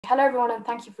Hello everyone and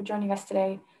thank you for joining us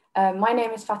today. My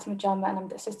name is Fatima Jama and I'm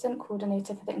the Assistant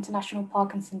Coordinator for the International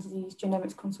Parkinson's Disease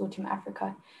Genomics Consortium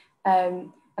Africa.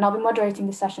 And I'll be moderating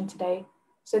this session today.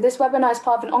 So this webinar is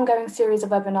part of an ongoing series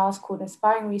of webinars called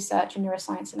Inspiring Research in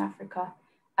Neuroscience in Africa.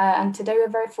 And today we're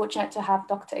very fortunate to have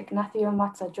Dr. Ignacio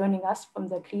Mata joining us from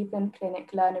the Cleveland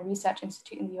Clinic Lerner Research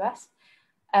Institute in the US.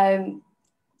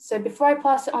 So before I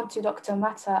pass it on to Dr.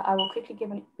 Mata, I will quickly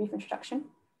give a brief introduction.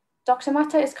 Dr.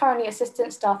 Mata is currently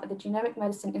assistant staff at the Genomic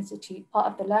Medicine Institute, part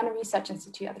of the Lerner Research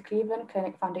Institute at the Cleveland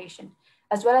Clinic Foundation,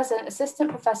 as well as an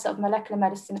assistant professor of molecular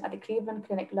medicine at the Cleveland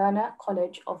Clinic Lerner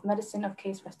College of Medicine of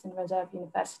Case Western Reserve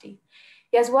University.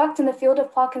 He has worked in the field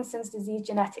of Parkinson's disease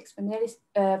genetics for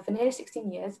nearly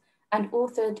 16 years and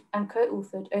authored and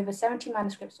co-authored over 70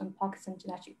 manuscripts on Parkinson's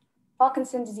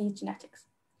disease genetics.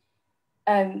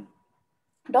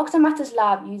 Dr. Mata's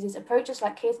lab uses approaches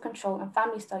like case control and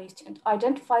family studies to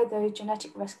identify those genetic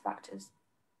risk factors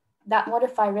that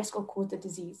modify risk or cause the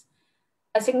disease.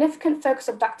 A significant focus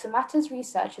of Dr. Mata's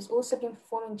research has also been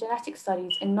performing genetic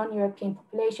studies in non-European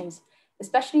populations,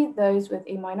 especially those with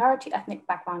a minority ethnic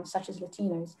background, such as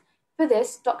Latinos. For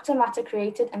this, Dr. Mata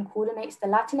created and coordinates the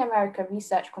Latin America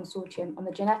Research Consortium on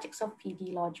the Genetics of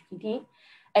PD, large PD,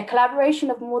 a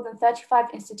collaboration of more than 35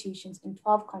 institutions in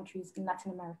 12 countries in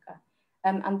Latin America.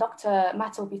 And Dr.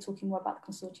 Mata will be talking more about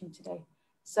the consortium today.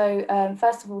 So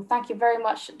first of all, thank you very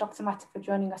much, Dr. Mata, for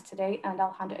joining us today, and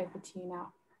I'll hand it over to you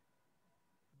now.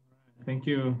 Thank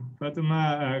you,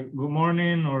 Fatima. Good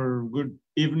morning or good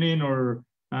evening or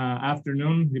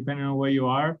afternoon, depending on where you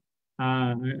are.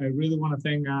 I really want to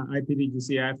thank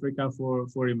IPDGC-Africa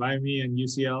for inviting me and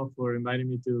UCL for inviting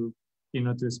me to,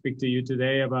 to speak to you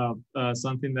today about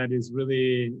something that is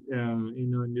really,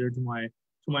 near to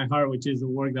my heart, which is the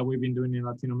work that we've been doing in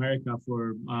Latin America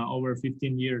for over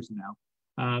 15 years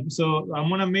now. So I'm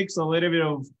gonna mix a little bit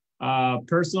of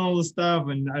personal stuff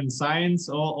and science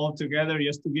all together,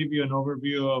 just to give you an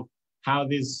overview of how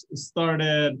this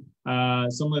started,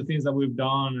 some of the things that we've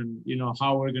done, and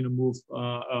how we're gonna move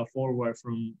forward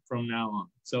from now on.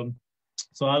 So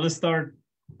I'll just start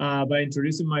by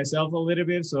introducing myself a little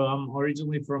bit. So I'm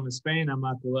originally from Spain. I'm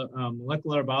a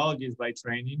molecular biologist by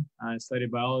training. I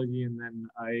studied biology, and then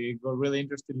I got really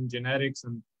interested in genetics,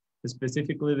 and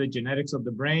specifically the genetics of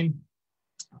the brain.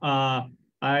 I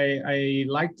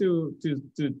like to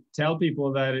tell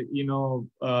people that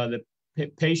the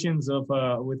patients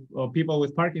with people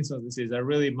with Parkinson's disease are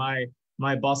really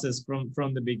my bosses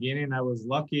from the beginning. I was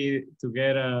lucky to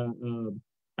get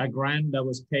a grant that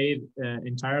was paid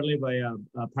entirely by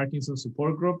a Parkinson's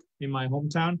support group in my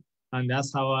hometown. And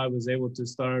that's how I was able to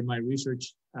start my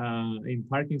research in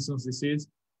Parkinson's disease.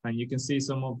 And you can see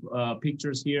some of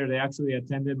pictures here. They actually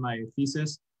attended my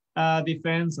thesis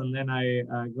defense. And then I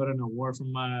got an award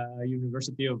from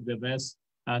University of the best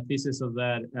thesis of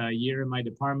that year in my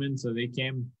department. So they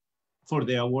came for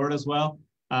the award as well.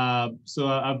 So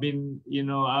I've been,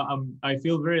 I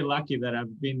feel very lucky that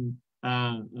I've been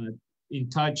in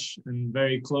touch and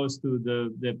very close to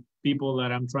the people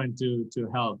that I'm trying to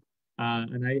help.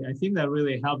 And I think that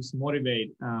really helps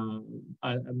motivate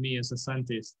me as a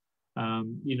scientist,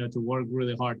 to work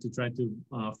really hard to try to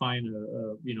find,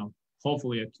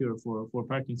 hopefully a cure for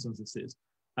Parkinson's disease.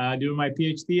 During my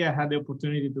PhD, I had the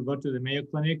opportunity to go to the Mayo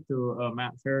Clinic, to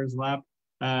Matt Ferrer's lab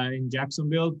in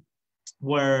Jacksonville,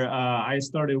 where I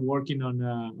started working on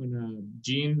a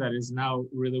gene that is now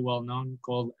really well known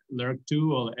called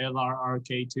LRRK2 or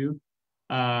LRRK2.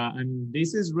 And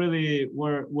this is really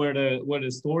where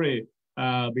the story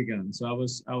began. So I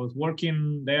was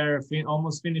working there,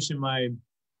 almost finishing my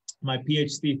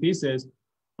PhD thesis,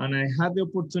 and I had the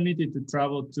opportunity to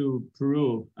travel to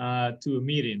Peru to a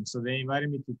meeting. So they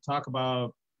invited me to talk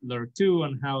about LRRK2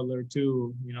 and how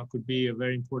LRRK2 could be a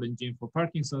very important gene for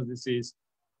Parkinson's disease.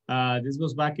 This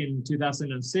was back in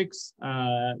 2006.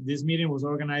 This meeting was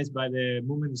organized by the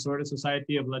Movement Disorder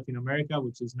Society of Latin America,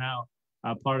 which is now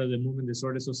part of the Movement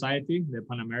Disorder Society, the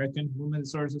Pan-American Movement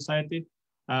Disorder Society.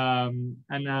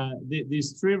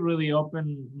 This trip really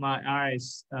opened my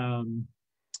eyes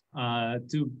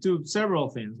to several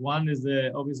things. One is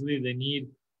obviously the need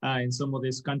in some of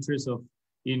these countries of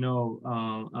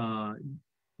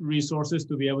resources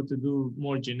to be able to do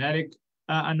more genetic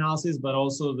analysis, but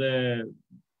also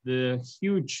the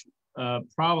huge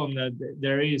problem that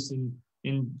there is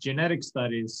in genetic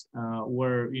studies,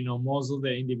 where most of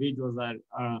the individuals that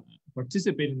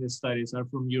participate in these studies are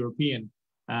from European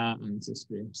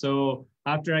ancestry. So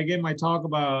after I gave my talk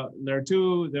about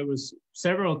LRRK2, there was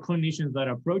several clinicians that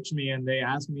approached me, and they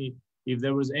asked me if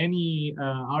there was any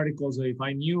articles, or if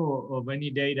I knew of any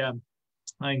data,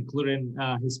 including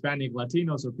Hispanic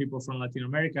Latinos or people from Latin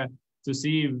America, to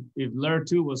see if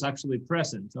LER2 was actually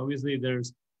present. Obviously,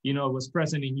 there's, it was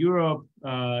present in Europe,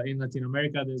 in Latin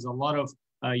America. There's a lot of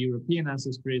European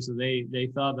ancestry, so they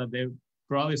thought that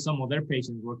probably some of their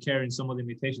patients were carrying some of the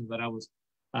mutations that I was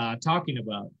talking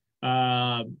about.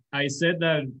 I said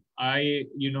that I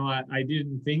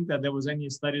didn't think that there was any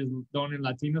studies done in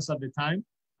Latinos at the time,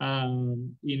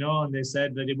 and they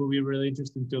said that it would be really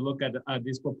interesting to look at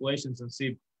these populations and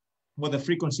see what the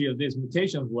frequency of these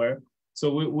mutations were. So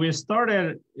we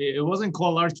started. It wasn't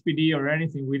called ArchPD or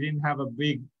anything. We didn't have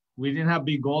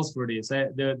big goals for this.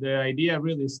 The idea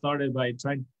really started by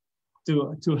trying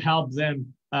to help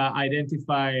them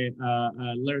identify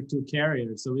LER2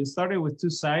 carriers. So we started with 2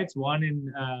 sites, one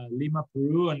in Lima,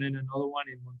 Peru, and then another one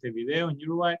in Montevideo in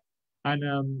Uruguay. And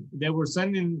they were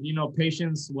sending,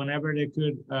 patients whenever they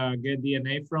could get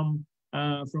DNA from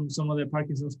some of the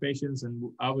Parkinson's patients, and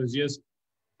I was just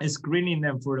screening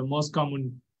them for the most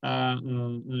common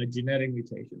genetic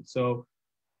mutations. So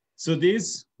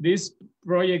this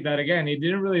project that, again, it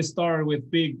didn't really start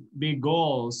with big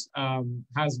goals,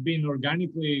 has been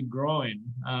organically growing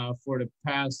for the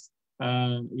past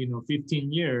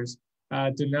 15 years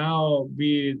to now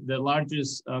be the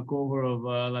largest cohort of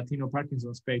Latino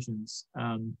Parkinson's patients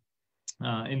in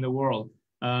the world.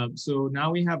 So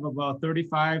now we have about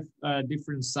 35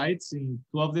 different sites in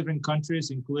 12 different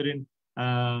countries, including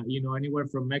anywhere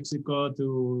from Mexico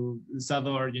to south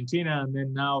of Argentina, and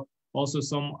then now also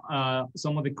some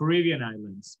of the Caribbean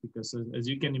islands, because as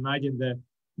you can imagine,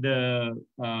 the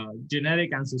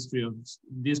genetic ancestry of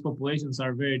these populations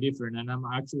are very different. And I'm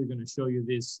actually going to show you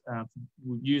this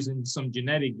using some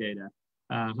genetic data,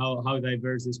 how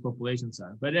diverse these populations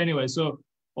are. But anyway, so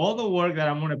all the work that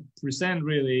I'm going to present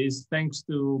really is thanks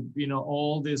to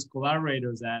all these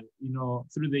collaborators that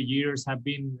through the years have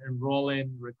been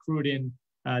enrolling, recruiting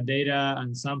data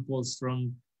and samples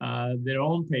from their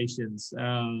own patients,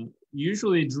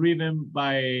 usually driven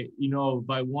by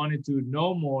wanting to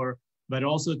know more, but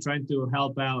also trying to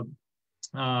help out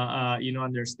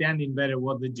understanding better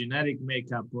what the genetic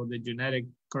makeup or the genetic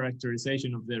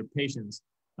characterization of their patients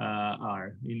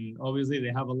are. And obviously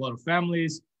they have a lot of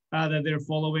families that they're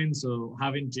following, so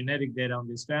having genetic data on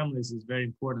these families is very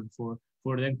important for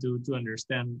them to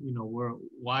understand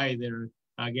why they're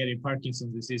getting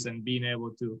Parkinson's disease and being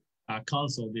able to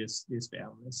counsel these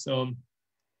families. So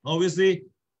obviously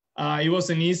it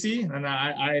wasn't easy, and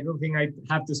I don't think I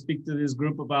have to speak to this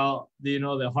group about the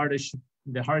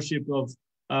hardship of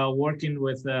working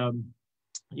with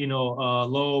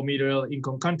low middle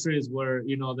income countries where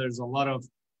there's a lot of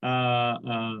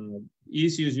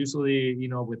issues usually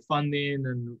with funding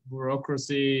and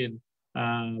bureaucracy, and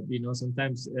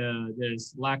sometimes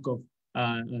there's lack of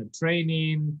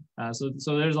training. So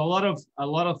there's a lot of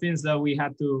things that we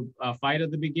had to fight at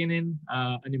the beginning.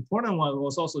 An important one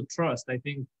was also trust. I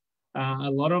think a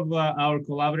lot of our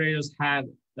collaborators had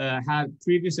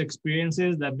previous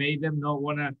experiences that made them not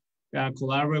want to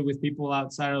collaborate with people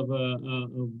outside of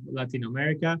Latin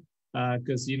America,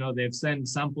 because they've sent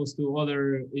samples to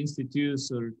other institutes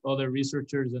or other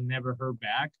researchers and never heard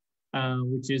back,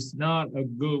 which is not a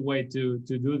good way to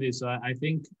do this. So I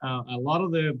think a lot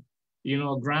of the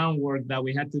groundwork that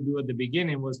we had to do at the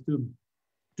beginning was to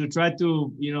try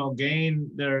to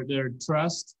gain their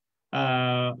trust,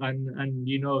 and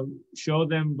show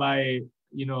them by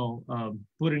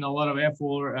putting a lot of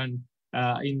effort and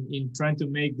in trying to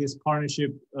make this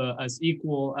partnership as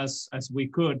equal as we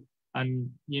could, and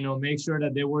make sure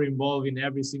that they were involved in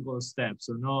every single step.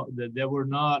 So that they were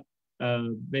not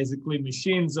basically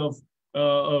machines of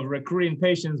recruiting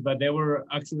patients, but they were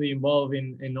actually involved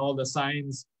in all the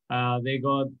science. They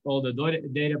got all the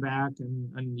data back,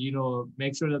 and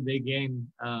make sure that they gain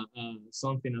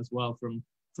something as well from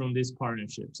this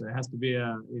partnership. So it has to be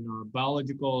a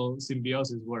biological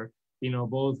symbiosis where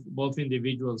both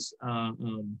individuals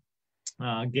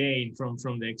gain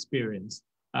from the experience.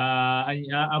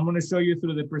 I'm going to show you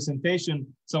through the presentation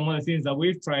some of the things that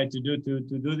we've tried to do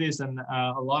this, and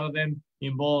a lot of them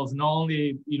involve not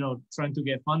only trying to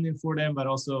get funding for them, but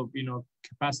also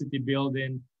capacity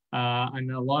building.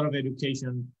 And a lot of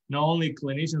education, not only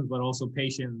clinicians, but also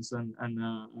patients and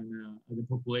the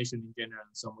population in general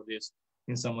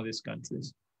in some of these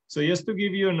countries. So just to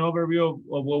give you an overview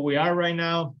of where we are right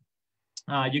now,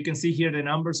 you can see here the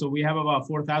numbers. So we have about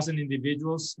 4,000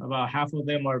 individuals. About half of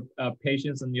them are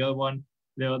patients, and the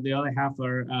other half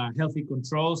are healthy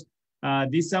controls.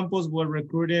 These samples were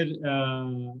recruited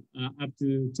up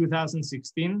to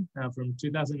 2016, from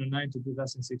 2009 to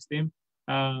 2016.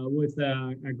 With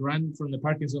a grant from the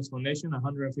Parkinson's Foundation,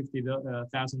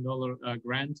 $150,000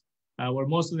 grant. where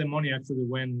most of the money actually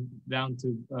went down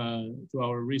to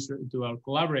our research, to our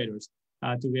collaborators,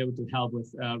 to be able to help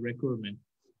with recruitment.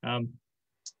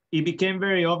 It became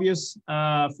very obvious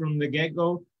from the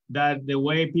get-go that the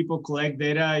way people collect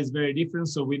data is very different.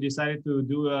 So we decided to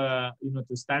do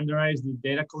to standardize the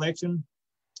data collection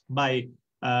by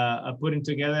putting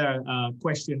together a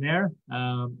questionnaire.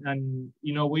 And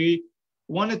we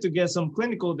wanted to get some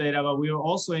clinical data, but we were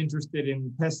also interested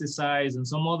in pesticides and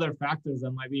some other factors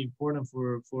that might be important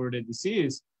for the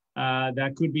disease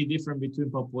that could be different between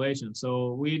populations.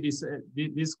 So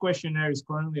this questionnaire is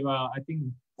currently about, I think,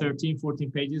 13,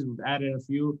 14 pages. We've added a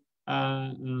few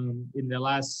in the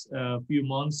last few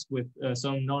months with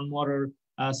some non-motor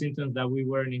symptoms that we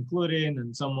weren't including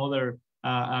and some other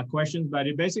questions, but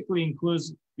it basically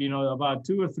includes, about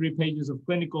 2 or 3 pages of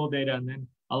clinical data and then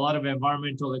a lot of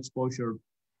environmental exposure.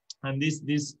 And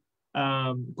this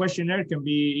questionnaire can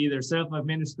be either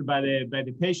self-administered by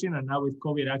the patient, and now with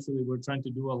COVID, actually, we're trying to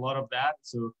do a lot of that.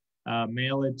 So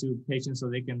mail it to patients so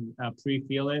they can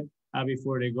pre-fill it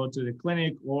before they go to the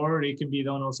clinic, or it can be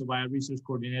done also by a research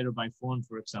coordinator by phone,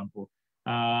 for example.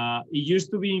 It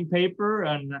used to be in paper,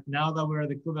 and now that we're at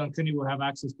the Cleveland Clinic, we have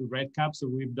access to RedCap. So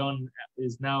we've done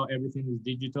is now everything is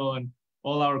digital, and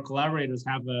all our collaborators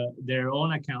have their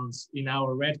own accounts in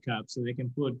our RedCap, so they can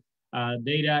put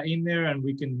data in there, and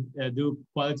we can do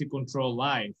quality control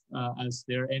live as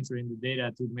they're entering the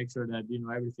data to make sure that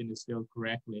everything is filled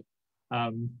correctly.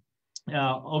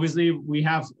 Obviously, we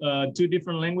have 2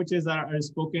 different languages that are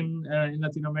spoken in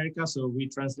Latin America, so we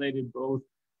translated both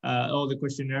all the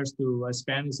questionnaires to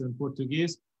Spanish and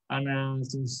Portuguese. And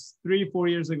since 3-4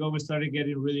 years ago, we started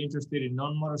getting really interested in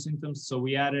non-motor symptoms. So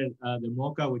we added the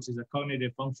MOCA, which is a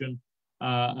cognitive function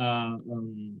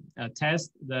a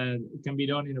test that can be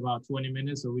done in about 20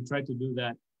 minutes. So we try to do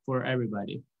that for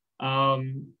everybody.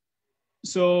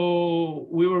 So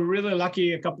we were really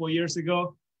lucky a couple of years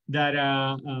ago that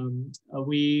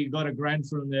we got a grant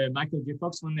from the Michael J.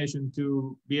 Fox Foundation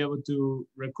to be able to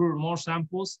recruit more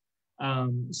samples.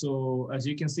 So as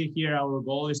you can see here, our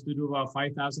goal is to do about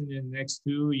 5,000 in the next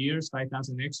 2 years,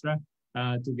 5,000 extra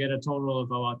to get a total of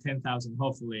about 10,000,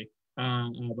 hopefully,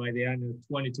 by the end of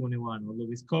 2021. Although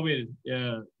with COVID,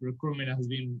 recruitment has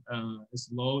been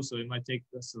slow, so it might take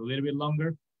us a little bit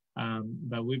longer.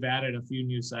 But we've added a few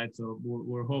new sites, so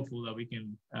we're hopeful that we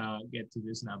can get to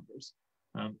these numbers.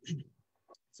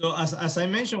 So as I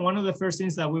mentioned, one of the first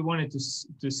things that we wanted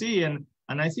to see, and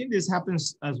I think this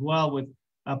happens as well with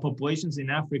populations in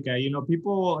Africa.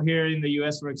 People here in the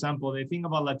US, for example, they think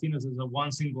about Latinos as a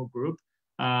one single group.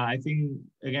 I think,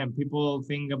 again, people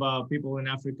think about people in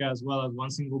Africa as well as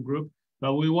one single group,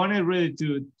 but we wanted really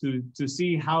to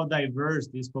see how diverse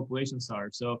these populations are.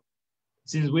 So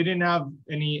since we didn't have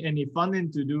any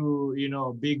funding to do,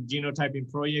 big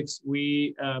genotyping projects,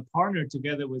 we partnered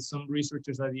together with some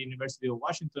researchers at the University of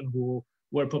Washington who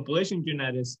were population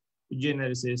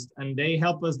geneticists, and they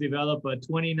helped us develop a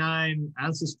 29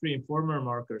 ancestry informer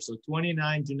markers, so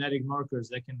 29 genetic markers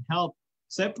that can help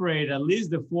separate at least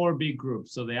the 4 big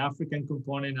groups. So the African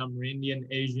component, Amerindian,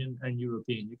 Asian, and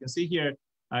European. You can see here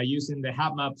using the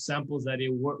HapMap samples that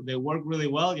they work really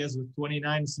well, yes, with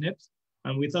 29 SNPs.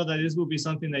 And we thought that this would be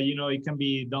something that, it can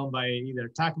be done by either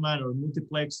TACMAN or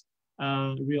multiplex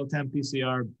real-time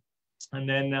PCR. And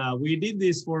then we did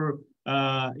this for,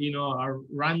 our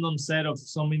random set of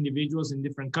some individuals in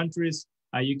different countries.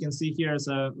 You can see here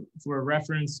for a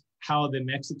reference how the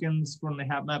Mexicans from the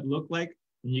HapMap look like.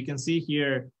 And you can see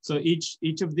here, so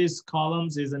each of these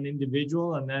columns is an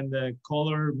individual, and then the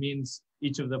color means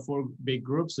each of the 4 big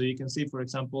groups. So you can see, for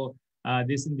example,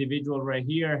 this individual right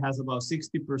here has about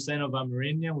 60% of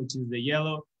Amerindian, which is the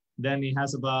yellow. Then it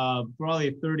has about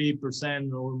probably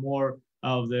 30% or more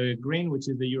of the green, which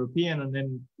is the European. And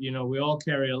then, we all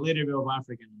carry a little bit of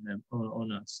African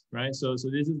on us, right? So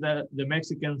this is the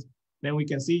Mexicans. Then we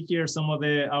can see here some of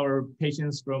our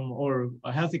patients or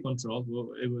a healthy control.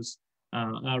 It was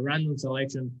a random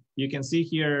selection. You can see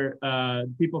here,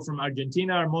 people from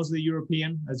Argentina are mostly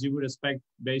European, as you would expect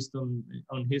based on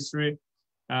history.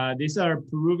 These are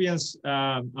Peruvians,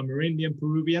 Amerindian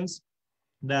Peruvians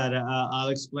that I'll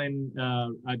explain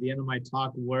at the end of my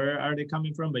talk where are they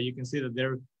coming from, but you can see that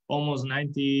they're almost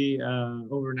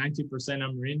over 90%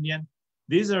 Amerindian.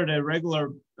 These are the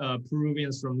regular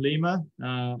Peruvians from Lima,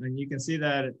 and you can see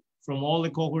that from all the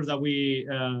cohorts that we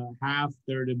have,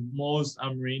 they're the most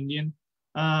Amerindian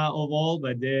of all,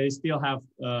 but they still have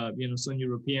some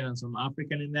European and some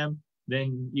African in them.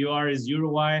 Then UR is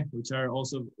Uruguay, which are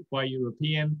also quite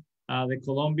European. The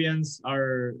Colombians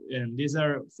and these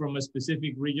are from a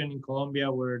specific region in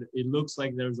Colombia where it looks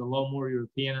like there's a lot more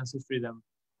European ancestry than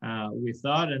we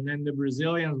thought. And then the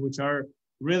Brazilians, which are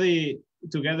really,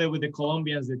 together with the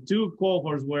Colombians, the two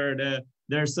cohorts where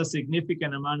there's a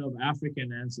significant amount of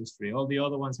African ancestry. All the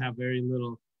other ones have very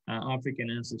little African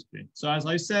ancestry. So as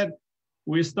I said,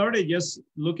 we started just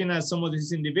looking at some of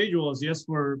these individuals just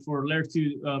for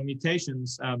LER2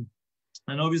 mutations.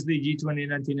 And obviously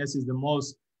G2019S is the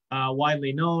most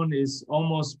widely known, is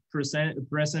almost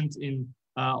present in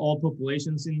all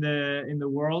populations in the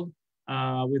world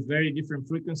with very different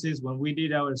frequencies. When we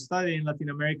did our study in Latin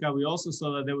America, we also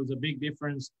saw that there was a big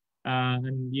difference.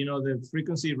 And the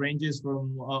frequency ranges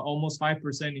from almost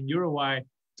 5% in Uruguay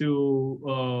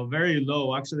to very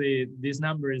low. Actually, this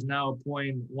number is now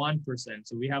 0.1%.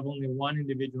 So we have only one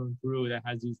individual in Peru that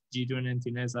has this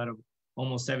G2019S out of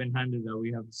almost 700 that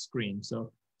we have screened.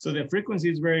 So the frequency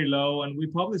is very low. And we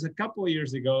published a couple of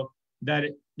years ago that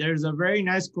there's a very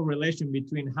nice correlation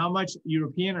between how much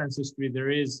European ancestry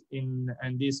there is in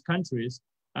these countries,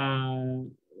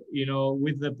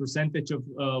 with the percentage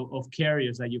of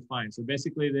carriers that you find. So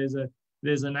basically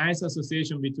there's a nice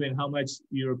association between how much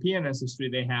European ancestry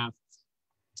they have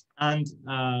and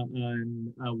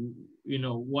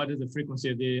what is the frequency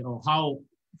of or how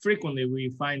frequently we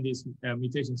find these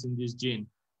mutations in this gene.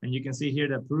 And you can see here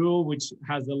that Peru, which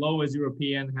has the lowest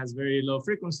European, has very low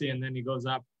frequency, and then it goes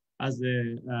up as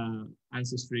the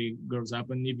ancestry goes up.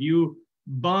 And if you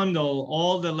bundle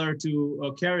all the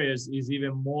LER2 carriers, is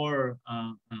even more,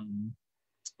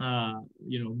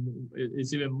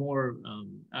 it's even more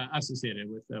associated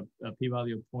with a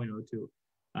p-value of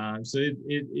 0.02. So it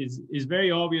is very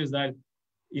obvious that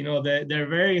they're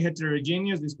very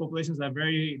heterogeneous. These populations are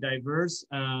very diverse,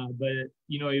 but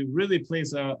it really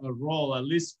plays a role, at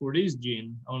least for this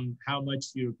gene, on how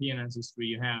much European ancestry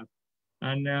you have.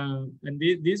 And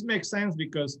this makes sense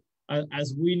because,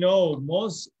 as we know,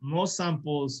 most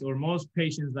samples or most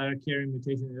patients that are carrying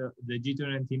mutation, the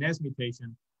G2019S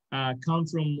mutation, come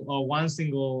from one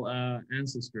single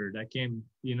ancestor that came,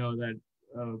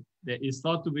 that is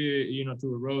thought to be,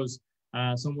 to arose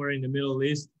somewhere in the Middle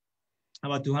East,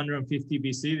 about 250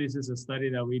 BC. This is a study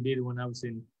that we did when I was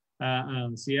in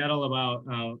Seattle about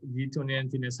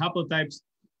G2019S haplotypes.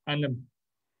 And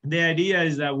the idea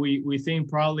is that we think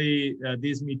probably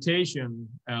this mutation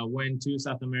went to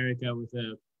South America with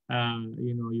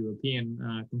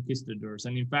European conquistadors.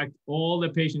 And in fact, all the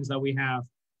patients that we have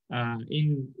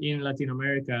in Latin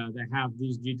America that have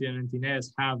this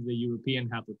G2019S have the European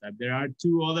haplotype. There are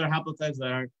two other haplotypes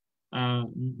that are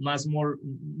much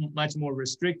more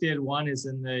restricted. One is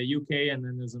in the UK, and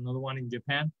then there's another one in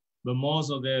Japan. But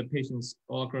most of the patients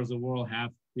all across the world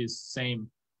have this same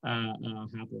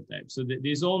haplotype. So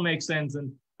this all makes sense.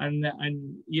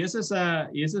 And yes, as a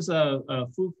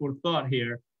food for thought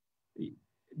here,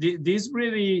 this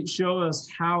really shows us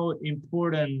how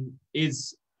important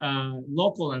is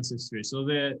local ancestry. So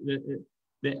the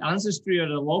ancestry at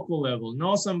a local level.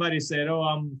 Not somebody said, "Oh,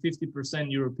 I'm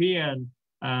 50% European."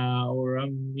 Or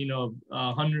I'm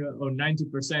 100 or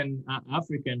 90%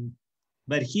 African,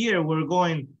 but here we're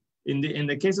going in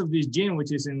the case of this gene,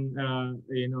 which is in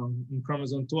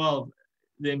chromosome 12.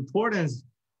 The importance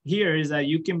here is that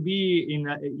you can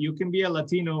be a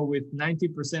Latino with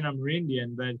 90%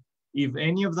 Amerindian, but if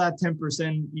any of that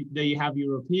 10% that you have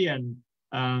European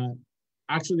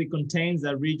actually contains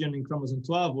that region in chromosome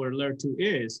 12 where LER2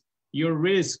 is, your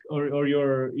risk or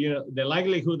the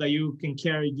likelihood that you can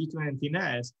carry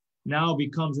G2019S now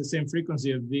becomes the same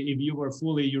frequency if you were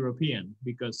fully European,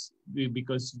 because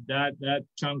that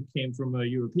chunk came from a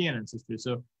European ancestry.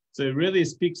 So it really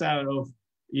speaks out of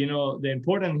the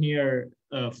importance here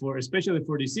especially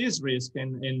for disease risk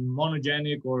and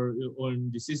monogenic or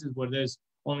in diseases where there's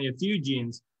only a few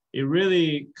genes. It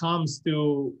really comes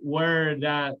to where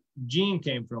that gene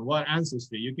came from, what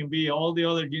ancestry. You can be, all the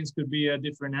other genes could be a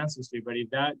different ancestry, but if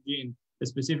that gene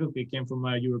specifically came from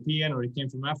a European or it came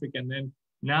from African, then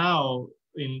now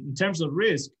in terms of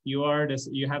risk, you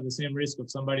have the same risk of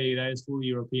somebody that is fully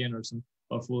European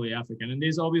or fully African. And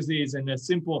this obviously is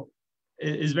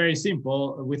very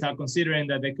simple without considering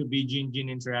that there could be gene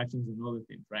interactions and other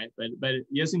things, right? But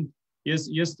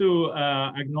just to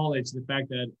acknowledge the fact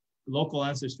that local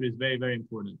ancestry is very, very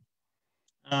important.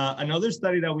 Another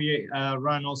study that we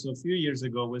ran also a few years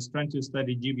ago was trying to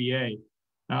study GBA,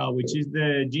 which is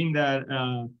the gene that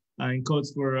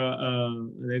encodes for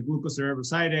the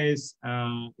glucocerebrosidase.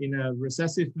 In a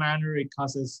recessive manner, it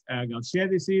causes Gaucher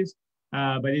disease,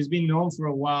 but it's been known for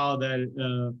a while that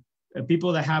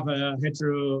people that have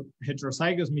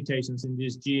heterozygous mutations in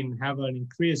this gene have an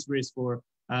increased risk for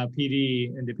PD,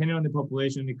 and depending on the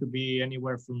population, it could be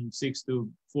anywhere from 6 to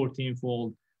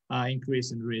 14-fold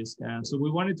increase in risk. So we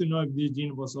wanted to know if this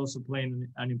gene was also playing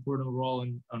an important role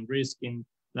on risk in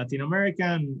Latin America.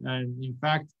 And in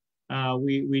fact,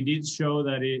 we did show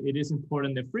that it is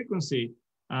important. The frequency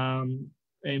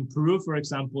in Peru, for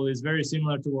example, is very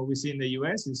similar to what we see in the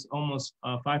US. It's almost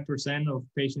 5% of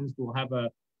patients will have a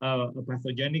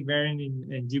pathogenic variant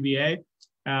in GBA.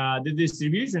 The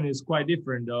distribution is quite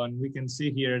different, though, and we can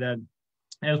see here that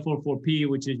L44P,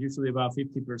 which is usually about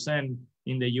 50%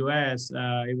 in the US,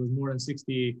 it was more than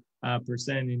 60%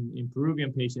 in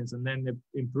Peruvian patients. And then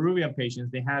in Peruvian patients,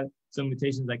 they had some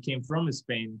mutations that came from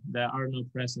Spain that are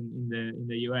not present in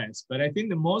the US. But I think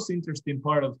the most interesting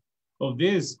part of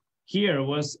this here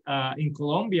was in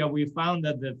Colombia, we found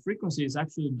that the frequency is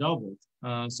actually doubled.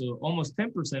 So almost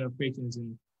 10% of patients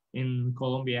in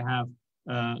Colombia have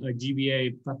a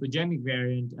GBA pathogenic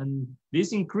variant. And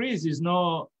this increase is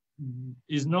not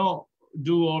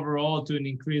due overall to an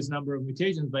increased number of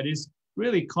mutations, but it's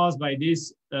really caused by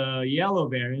this yellow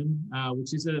variant,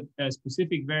 which is a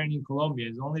specific variant in Colombia.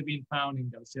 It's only been found in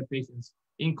Gaucher patients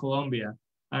in Colombia.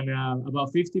 And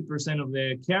about 50% of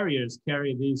the carriers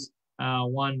carry this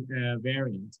one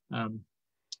variant.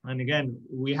 And again,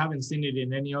 we haven't seen it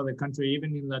in any other country,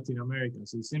 even in Latin America.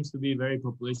 So it seems to be very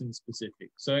population specific.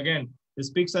 So again, it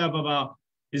speaks up about,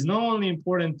 it's not only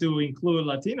important to include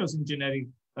Latinos in genetic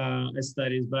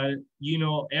studies, but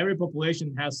every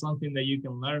population has something that you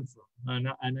can learn from. And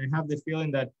I have the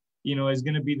feeling that, it's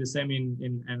going to be the same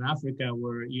in Africa,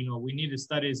 where, we need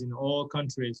studies in all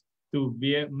countries to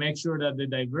make sure that the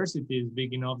diversity is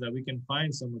big enough that we can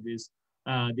find some of these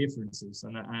differences.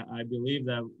 And I believe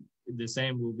that the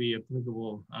same will be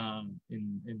applicable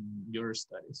in your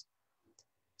studies.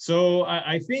 So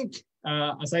I think,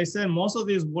 as I said, most of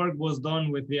this work was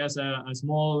done with a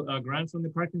small grant from the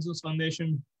Parkinson's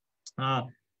Foundation.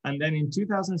 And then in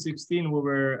 2016, we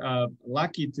were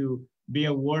lucky to be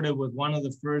awarded with one of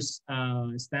the first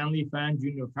Stanley Fan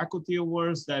Junior Faculty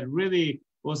Awards that really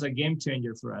was a game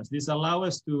changer for us. This allowed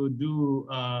us to do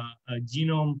a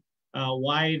genome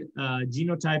wide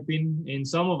genotyping in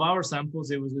some of our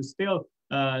samples. It was still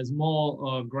a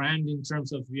small grant in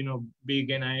terms of big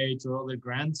NIH or other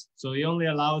grants. So it only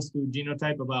allows us to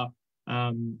genotype about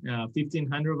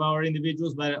 1,500 of our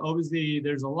individuals, but obviously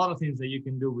there's a lot of things that you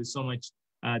can do with so much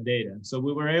data. So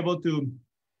we were able to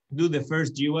do the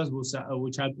first GWAS, which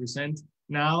I'll present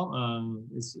now.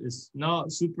 It's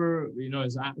not super,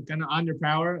 it's kind of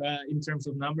underpowered in terms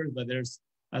of numbers, but there's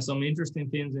some interesting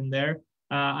things in there.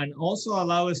 And also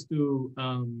allow us to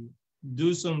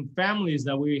do some families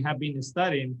that we have been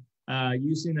studying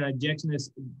using a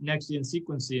next-gen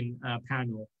sequencing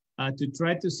panel to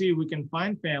try to see if we can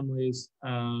find families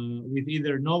with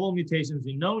either novel mutations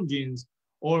in known genes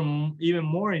or even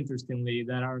more interestingly,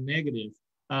 that are negative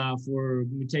for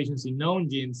mutations in known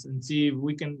genes, and see if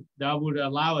that would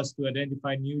allow us to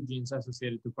identify new genes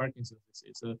associated to Parkinson's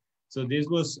disease. So this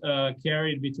was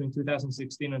carried between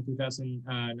 2016 and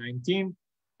 2019.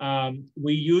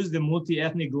 We used the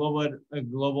multi-ethnic global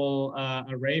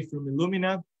array from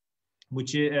Illumina,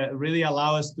 which really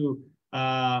allow us to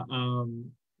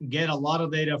get a lot of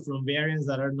data from variants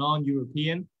that are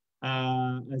non-European.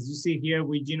 As you see here,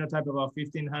 we genotype about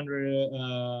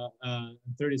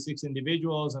 1,536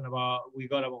 individuals, and we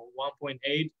got about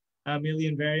 1.8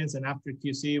 million variants. And after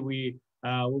QC, we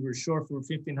were short for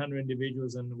 1,500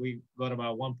 individuals, and we got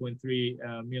about 1.3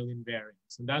 million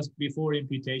variants. And that's before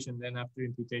imputation. Then after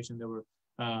imputation, there were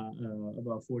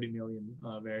about 40 million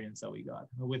variants that we got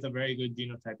with a very good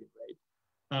genotyping rate.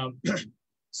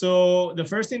 So the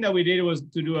first thing that we did was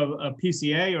to do a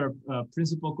PCA, or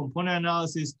principal component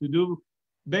analysis, to do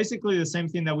basically the same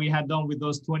thing that we had done with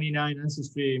those 29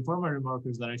 ancestry informative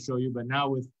markers that I show you, but now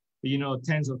with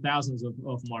tens of thousands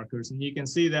of markers. And you can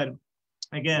see that,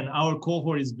 again, our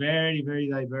cohort is very, very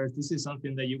diverse. This is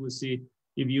something that you will see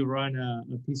if you run a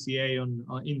PCA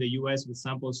in the US with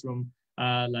samples from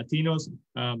Latinos.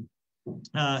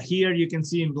 Here you can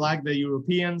see in black the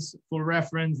Europeans for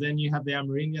reference. Then you have the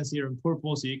Amerindians here in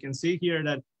purple. So you can see here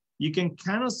that you can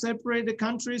kind of separate the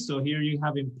countries. So here you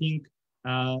have in pink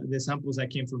the samples that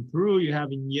came from Peru. You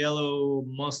have in yellow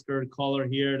mustard color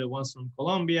here the ones from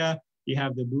Colombia. You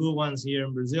have the blue ones here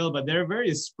in Brazil, but they're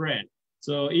very spread.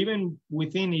 So even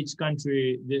within each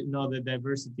country, the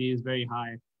diversity is very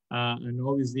high. And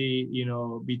obviously,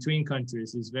 between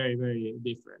countries is very, very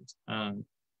different.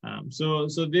 So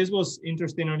this was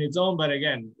interesting on its own, but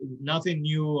again, nothing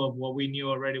new of what we knew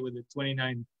already with the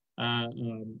 29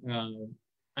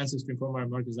 ancestry informative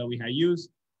markers that we had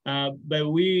used. But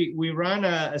we ran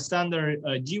a standard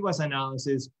GWAS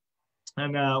analysis,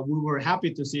 and we were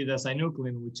happy to see the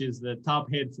synuclein, which is the top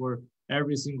hit for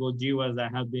every single GWAS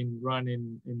that have been run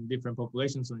in different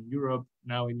populations in Europe,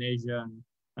 now in Asia,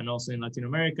 and also in Latin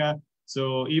America.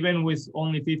 So even with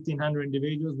only 1,500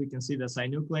 individuals, we can see that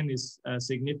synuclein is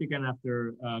significant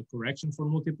after correction for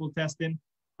multiple testing.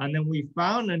 And then we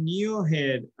found a new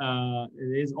hit.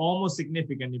 It is almost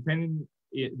significant, depending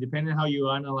how you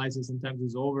analyze it. Sometimes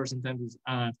it's over, sometimes it's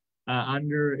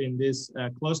under in this,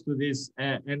 close to this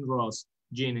NROS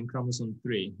gene in chromosome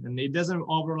 3. And it doesn't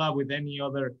overlap with any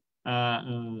other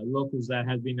locus that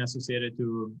has been associated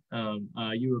to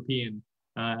European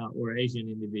or Asian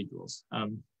individuals.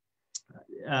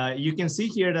 You can see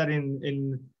here that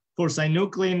for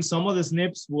synuclein, some of the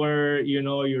SNPs were,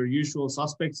 your usual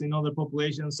suspects in other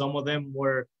populations. Some of them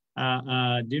were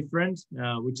different,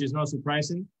 which is not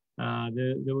surprising.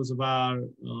 There was about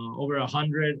over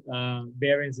 100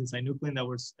 variants in synuclein that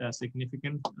were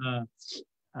significant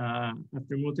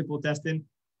after multiple testing.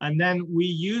 And then we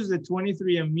used the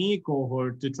 23andMe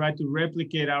cohort to try to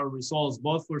replicate our results,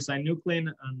 both for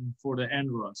synuclein and for the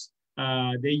NROS.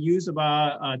 They used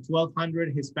about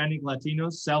 1,200 Hispanic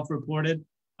Latinos, self-reported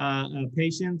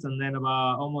patients, and then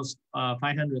about almost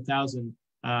 500,000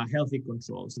 healthy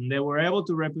controls. And they were able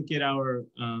to replicate our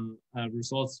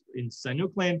results in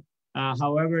synuclein.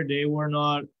 However, they were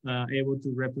not able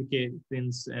to replicate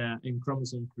things in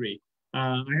chromosome 3.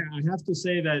 I have to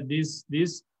say that this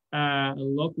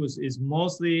locus is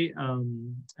mostly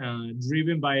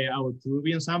driven by our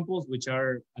Peruvian samples, which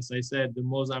are, as I said, the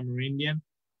most Amerindian.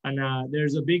 And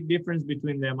there's a big difference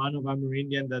between the amount of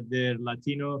Amerindian that the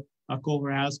Latino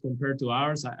cohort has compared to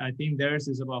ours. I think theirs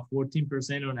is about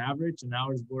 14% on average, and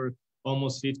ours were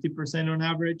almost 50% on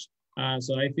average.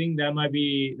 So I think that might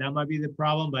be the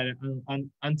problem. But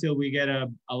until we get a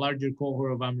larger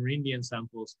cohort of Amerindian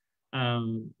samples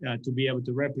to be able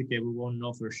to replicate, we won't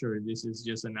know for sure if this is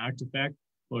just an artifact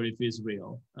or if it's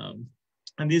real.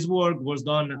 And this work was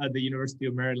done at the University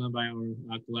of Maryland by our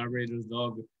collaborators,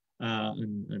 Doug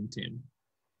and Tim.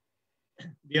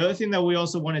 The other thing that we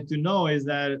also wanted to know is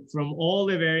that from all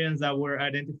the variants that were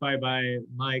identified by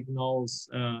Mike Knowles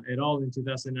et al. In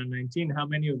 2019, how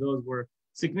many of those were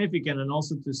significant, and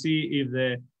also to see if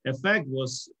the effect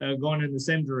was going in the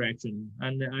same direction.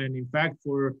 And in fact,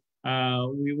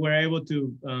 we were able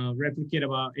to replicate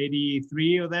about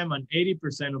 83 of them, and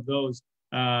 80% of those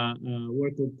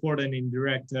were concordant in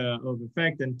direct of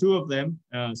effect, and 2 of them,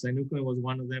 synuclein was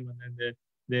one of them, and then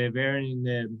the variant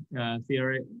in the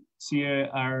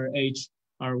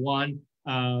CRHR1,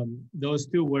 those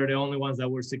 2 were the only ones that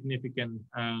were significant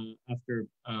after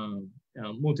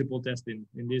multiple testing.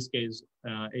 In this case,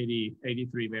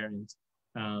 83 variants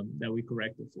that we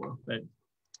corrected for. But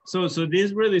so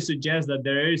this really suggests that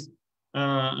there is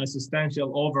a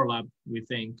substantial overlap, we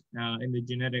think, in the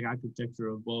genetic architecture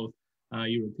of both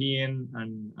European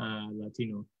and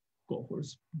Latino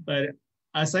cohorts. But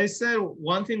as I said,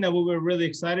 one thing that we were really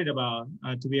excited about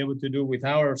to be able to do with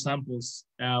our samples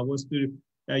was to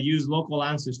use local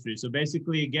ancestry. So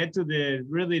basically get to the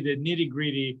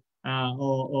nitty-gritty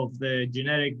of the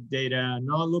genetic data,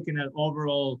 not looking at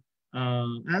overall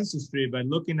ancestry, but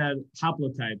looking at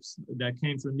haplotypes that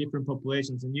came from different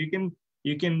populations. And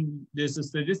there's a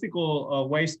statistical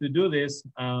ways to do this.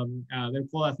 They're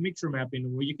called as mixture mapping.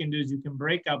 What you can do is you can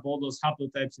break up all those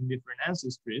haplotypes in different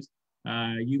ancestries.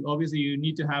 You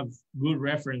need to have good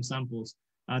reference samples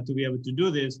to be able to do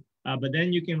this. But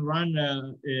then you can run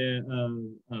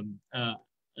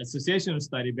association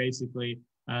study basically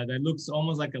that looks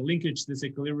almost like a linkage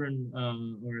disequilibrium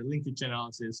or a linkage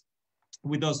analysis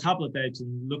with those haplotypes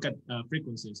and look at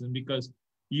frequencies. And because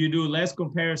you do less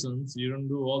comparisons, you don't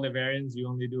do all the variants, you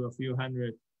only do a few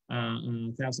hundred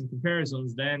thousand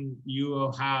comparisons, then you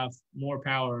will have more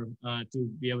power to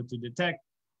be able to detect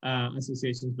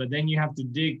associations. But then you have to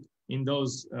dig in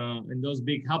those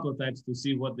big haplotypes to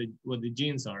see what the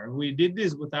genes are. We did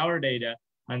this with our data,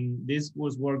 and this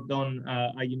was work done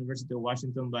at University of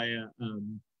Washington by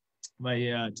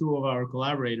 2 of our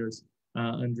collaborators,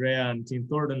 Andrea and Tim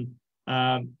Thornton.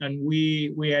 And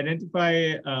we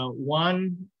identify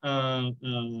one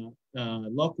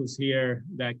locus here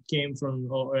that came from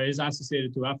or is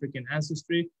associated to African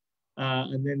ancestry,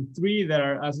 and then 3 that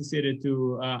are associated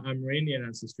to Amerindian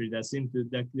ancestry that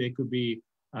they could be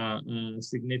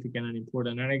significant and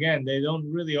important. And again, they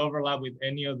don't really overlap with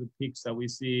any of the peaks that we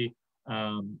see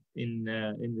in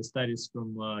the studies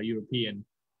from European.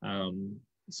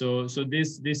 So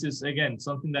this is again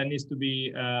something that needs to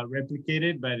be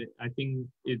replicated, but I think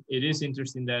it is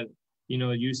interesting that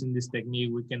using this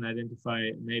technique we can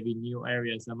identify maybe new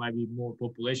areas that might be more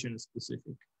population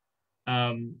specific.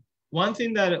 One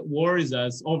thing that worries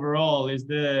us overall is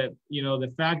the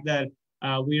fact that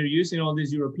we are using all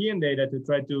this European data to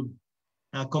try to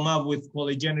come up with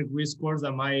polygenic risk scores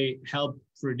that might help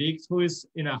predict who is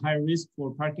in a high risk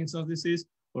for Parkinson's disease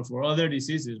or for other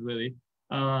diseases, really.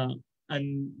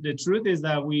 And the truth is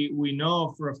that we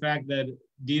know for a fact that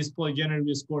these polygenic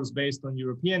risk scores based on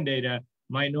European data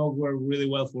might not work really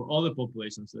well for other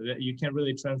populations. So that you can't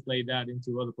really translate that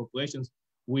into other populations.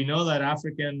 We know that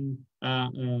African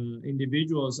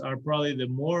individuals are probably the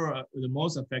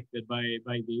most affected by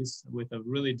this, with a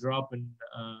really drop in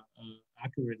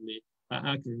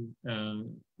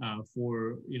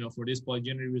for for these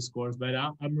polygenic risk scores. But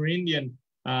Amerindian,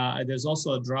 there's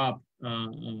also a drop.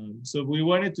 So we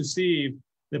wanted to see if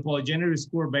the polygenic risk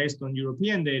score based on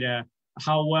European data,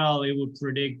 how well it would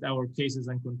predict our cases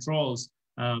and controls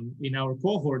in our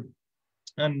cohort.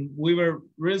 And we were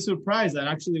really surprised that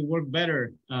actually worked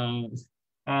better than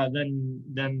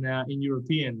in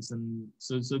Europeans. And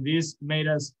so this made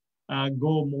us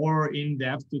go more in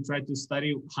depth to try to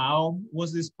study how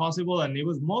was this possible. And it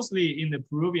was mostly in the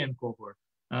Peruvian cohort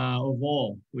of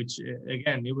all, which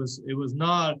again, it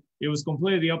was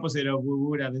completely the opposite of what we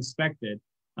would have expected.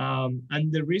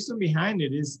 And the reason behind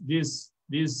it is this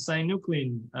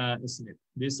synuclein SNP.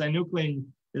 This synuclein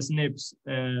SNPs,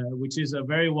 which is a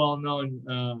very well-known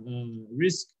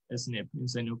risk SNP in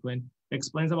synuclein,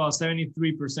 explains about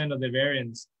 73% of the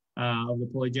variance of the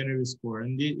polygenic risk score.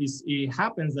 And it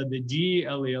happens that the G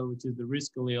allele, which is the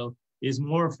risk allele, is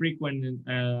more frequent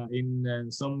in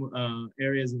some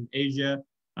areas in Asia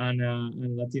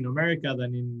and Latin America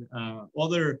than in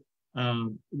other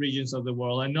regions of the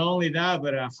world. And not only that,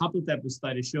 but a haplotype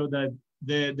study showed that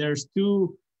there's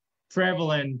two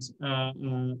prevalent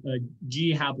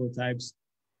G haplotypes.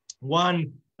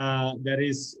 One that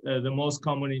is the most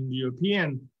common in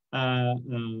European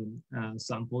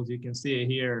samples. You can see it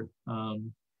here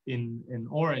in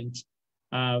orange,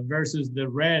 versus the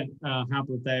red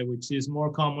haplotype, which is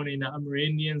more common in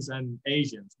Amerindians and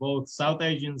Asians, both South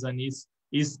Asians and East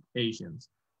Asians.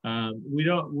 We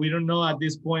don't know at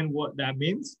this point what that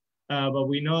means, but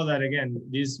we know that again,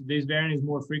 this variant is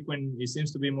more frequent. It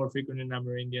seems to be more frequent in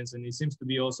Amerindians, and it seems to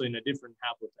be also in a different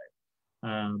haplotype.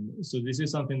 So this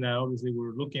is something that obviously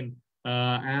we're looking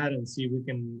at and see if we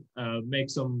can make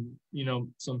some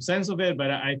sense of it.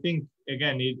 But I think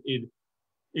again, it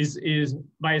is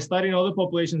by studying other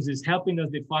populations is helping us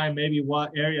define maybe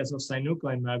what areas of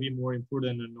synuclein might be more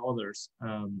important than others.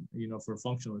 For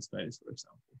functional studies, for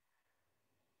example.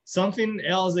 Something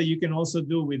else that you can also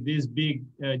do with these big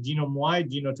genome-wide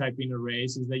genotyping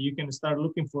arrays is that you can start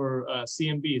looking for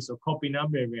CNVs, so copy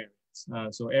number variants.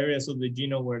 So areas of the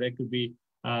genome where there could be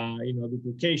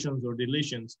duplications or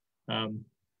deletions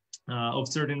of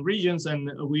certain regions. And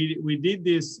we did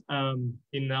this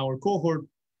in our cohort,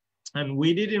 and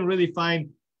we didn't really find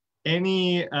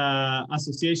any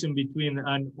association between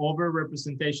an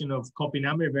overrepresentation of copy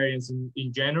number variants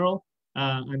in general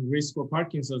and risk for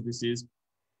Parkinson's disease.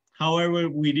 However,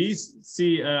 we did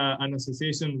see an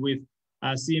association with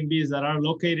CNVs that are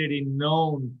located in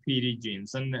known PD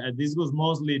genes. And this was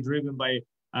mostly driven by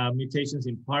mutations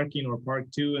in Parkin or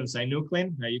Park2 and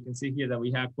synuclein. You can see here that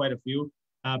we have quite a few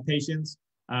patients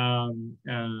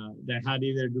that had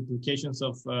either duplications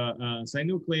of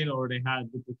synuclein, or they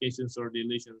had duplications or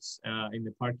deletions in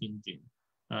the Parkin gene.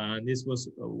 This was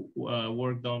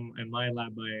worked on in my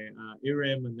lab by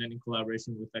IREM, and then in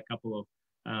collaboration with a couple of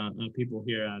people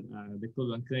here at the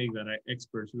Cleveland Clinic that are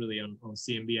experts really on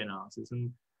CNV analysis.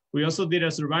 And we also did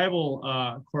a survival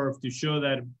curve to show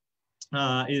that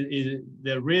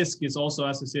the risk is also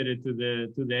associated to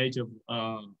the age of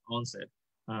onset.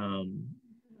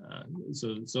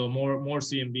 So more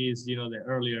CNVs, the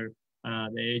earlier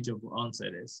the age of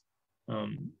onset is.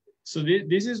 So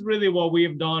this is really what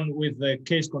we've done with the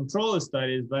case control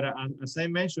studies. But as I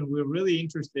mentioned, we're really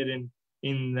interested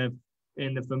in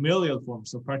the familial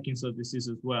forms of Parkinson's disease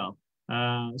as well.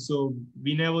 So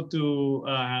being able to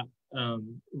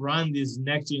run this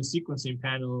next-gen sequencing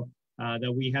panel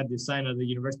that we had designed at the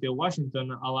University of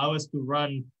Washington allow us to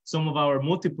run some of our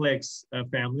multiplex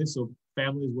families. So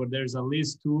families where there's at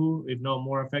least 2, if not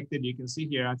more affected. You can see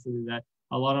here actually that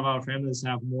a lot of our families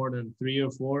have more than 3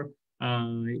 or 4,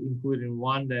 including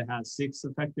one that has 6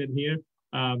 affected here.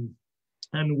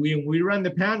 And when we ran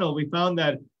the panel, we found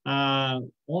that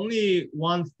only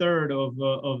 1/3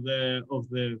 of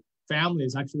the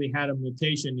families actually had a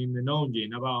mutation in the known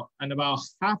gene. About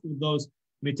half of those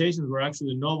mutations were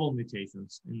actually novel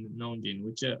mutations in the known gene,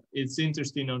 which it's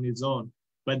interesting on its own.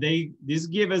 But this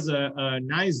gives us a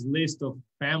nice list of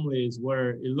families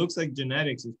where it looks like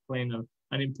genetics is playing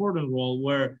an important role,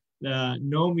 where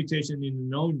no mutation in the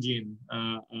known gene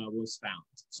was found.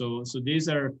 So these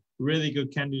are really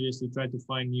good candidates to try to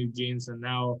find new genes. And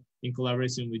now in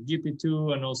collaboration with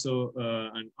GP2 and also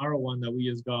an R01 that we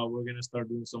just got, we're going to start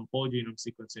doing some whole genome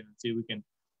sequencing and see if we can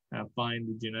find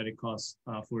the genetic cause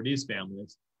for these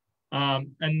families.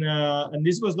 And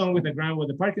this was done with a grant with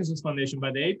the Parkinson's Foundation,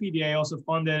 but the APDA also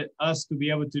funded us to be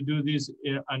able to do this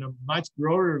on a much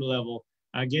broader level,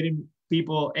 getting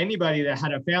people, anybody that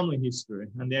had a family history.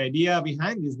 And the idea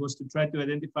behind this was to try to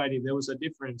identify if there was a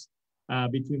difference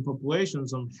between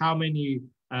populations on how many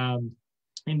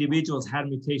individuals had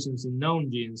mutations in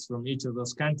known genes from each of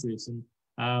those countries. And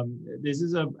this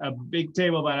is a big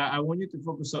table, but I want you to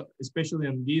focus especially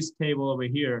on this table over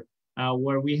here,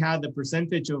 where we had the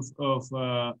percentage of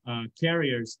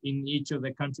carriers in each of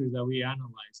the countries that we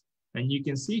analyzed. And you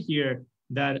can see here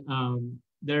that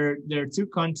there are two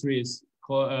countries,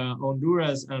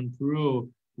 Honduras and Peru,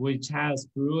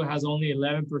 Peru has only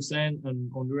 11%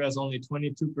 and Honduras only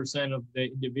 22% of the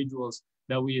individuals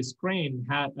that we screened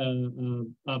had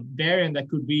a variant that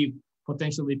could be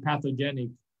potentially pathogenic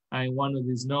in one of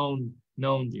these known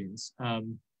genes.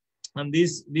 And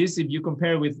this, if you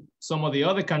compare with some of the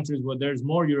other countries where there's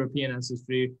more European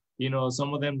ancestry,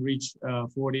 some of them reach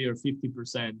 40 or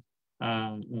 50%.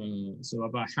 So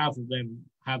about half of them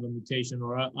have a mutation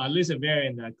or at least a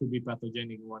variant that could be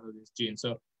pathogenic in one of these genes.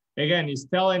 So again, it's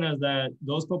telling us that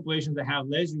those populations that have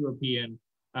less European,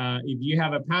 if you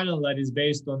have a panel that is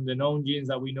based on the known genes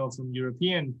that we know from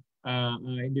European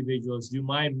individuals, you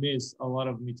might miss a lot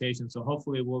of mutations. So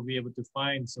hopefully we'll be able to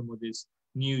find some of these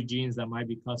new genes that might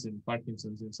be causing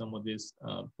Parkinson's in some of these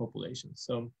populations.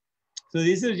 So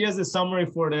this is just a summary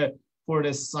for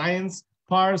the science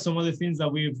part, some of the things that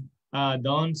we've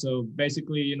done. So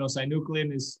basically,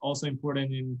 synuclein is also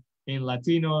important in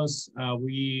Latinos.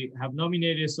 We have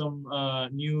nominated some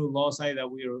new loci that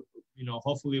we are,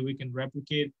 hopefully we can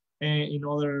replicate in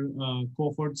other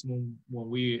cohorts when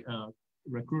we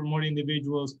recruit more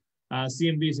individuals.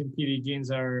 CMVs and PD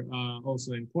genes are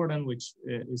also important, which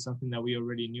is something that we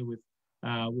already knew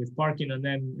with Parkin. And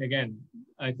then again,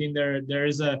 I think there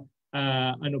is an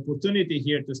opportunity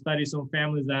here to study some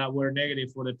families that were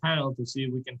negative for the panel to see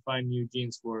if we can find new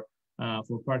genes for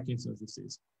Parkinson's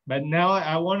disease. But now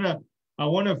I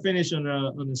wanna finish on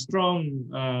a strong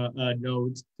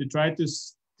note to try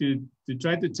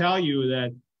to tell you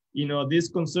that these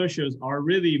consortiums are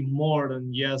really more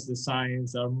than just the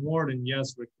science, are more than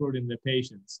just recruiting the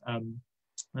patients.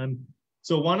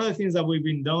 So one of the things that we've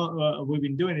been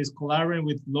doing is collaborating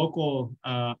with local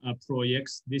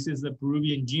projects. This is the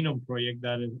Peruvian Genome Project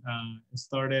that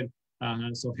started.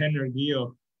 So Henry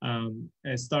Guillo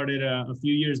started a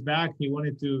few years back. He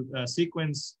wanted to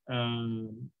sequence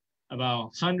about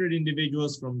 100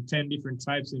 individuals from 10 different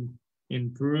tribes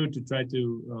in Peru to try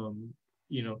to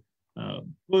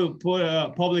put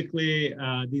publicly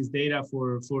this data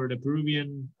for the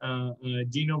Peruvian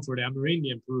genome, for the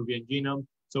Amerindian Peruvian genome.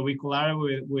 So we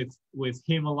collaborate with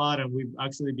him a lot, and we've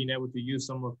actually been able to use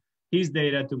some of his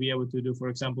data to be able to do, for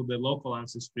example, the local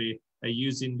ancestry,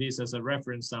 using this as a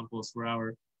reference samples for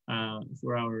our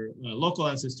local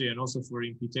ancestry and also for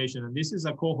imputation. And this is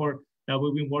a cohort that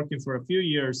we've been working for a few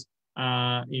years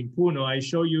in Puno. I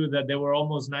show you that there were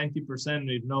almost 90%,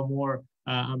 if not more,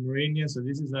 Amerindian. So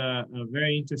this is a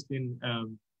very interesting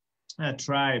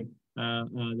tribe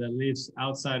that lives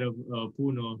outside of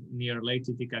Puno near Lake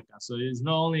Titicaca. So it's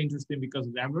not only interesting because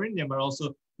of the Amerindian, but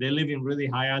also they live in really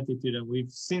high altitude, and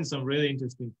we've seen some really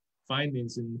interesting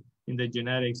findings in the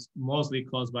genetics, mostly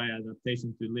caused by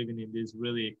adaptation to living in these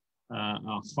really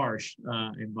harsh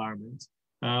environments.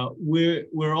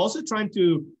 We're also trying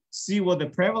to see what the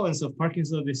prevalence of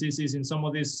Parkinson's disease is in some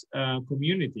of these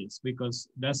communities, because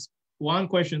that's one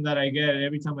question that I get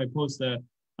every time I post a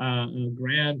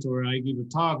grant or I give a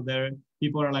talk. There,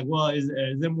 people are like, well, is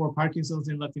there more Parkinson's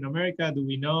in Latin America? Do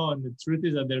we know? And the truth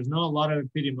is that there's not a lot of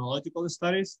epidemiological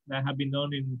studies that have been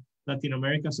done in Latin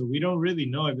America. So we don't really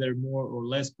know if there are more or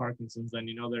less Parkinson's than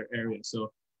in other areas.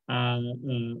 So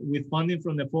with funding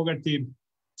from the Fogarty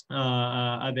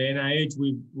at the NIH,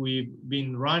 we've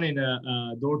been running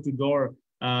a door-to-door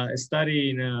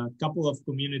study in a couple of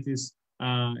communities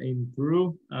in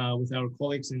Peru with our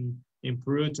colleagues in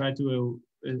Peru, try to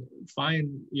find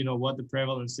what the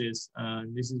prevalence is.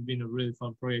 This has been a really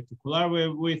fun project to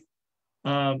collaborate with.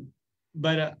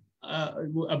 But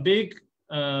a big,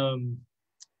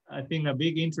 I think a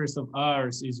big interest of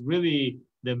ours is really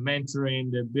the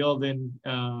mentoring, the building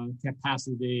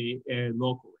capacity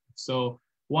locally. So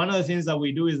one of the things that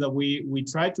we do is that we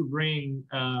try to bring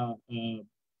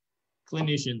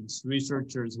clinicians,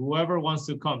 researchers, whoever wants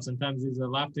to come. Sometimes it's a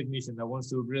lab technician that wants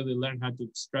to really learn how to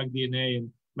extract DNA and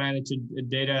manage a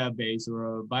database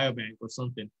or a biobank or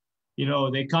something.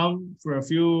 They come for a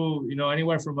few,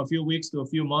 anywhere from a few weeks to a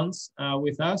few months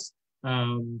with us.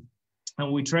 And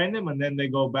we train them, and then they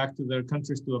go back to their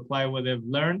countries to apply what they've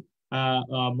learned.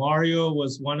 Mario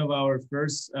was one of our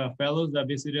first fellows that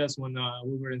visited us when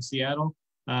we were in Seattle.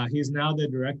 He's now the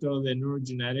director of the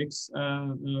neurogenetics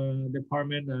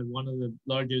department at one of the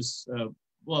largest,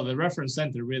 the reference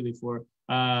center really for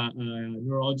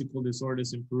neurological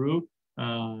disorders in Peru.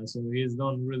 So he's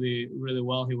done really, really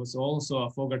well. He was also a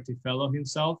Fogarty Fellow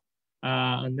himself.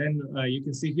 And then you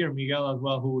can see here Miguel as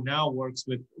well, who now works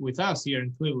with us here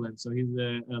in Cleveland. So he's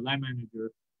the lab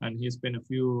manager, and he spent a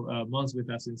few months with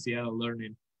us in Seattle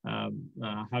learning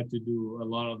how to do a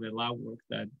lot of the lab work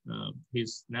that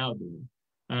he's now doing.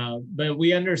 But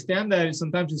we understand that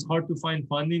sometimes it's hard to find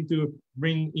funding to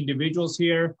bring individuals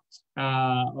here.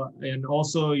 And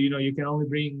also, you can only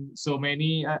bring so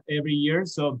many every year.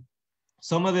 So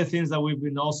some of the things that we've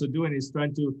been also doing is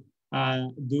trying to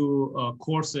do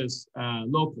courses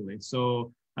locally.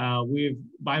 So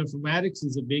bioinformatics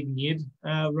is a big need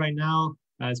right now,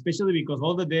 especially because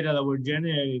all the data that we're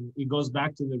generating, it goes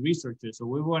back to the researchers. So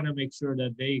we want to make sure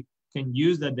that they can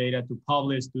use that data to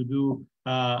publish, to do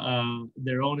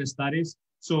their own studies.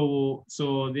 So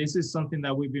this is something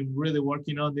that we've been really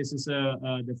working on. This is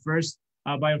the first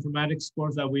bioinformatics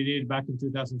course that we did back in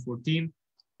 2014.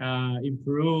 In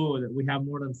Peru, we have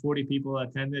more than 40 people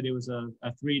attended. It was a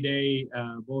 3-day,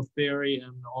 both theory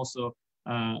and also,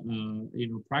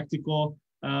 practical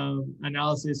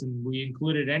analysis. And we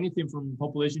included anything from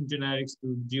population genetics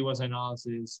to GWAS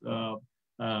analysis,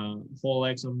 whole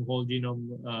exome, whole genome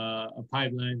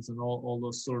pipelines, and all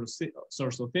those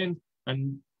sorts of things.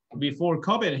 And before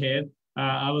COVID hit,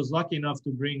 I was lucky enough to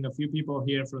bring a few people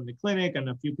here from the clinic and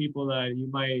a few people that you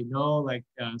might know, like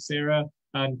Sarah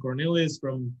and Cornelius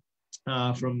from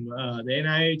the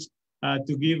NIH,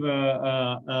 to give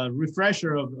a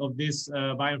refresher of this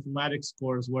bioinformatics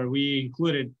course, where we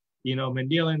included,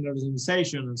 Mendelian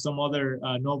organization and some other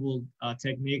novel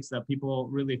techniques that people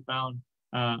really found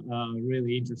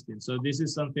really interesting. So this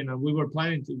is something that we were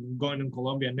planning to go in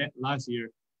Colombia last year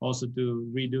also to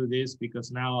redo this,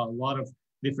 because now a lot of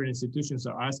different institutions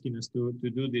are asking us to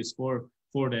do this for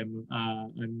them.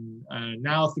 And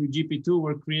now through GP2,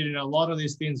 we're creating a lot of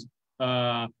these things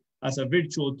as a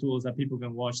virtual tools that people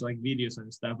can watch, like videos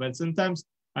and stuff. But sometimes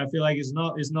I feel like it's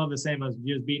not the same as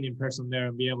just being in person there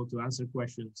and be able to answer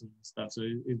questions and stuff. So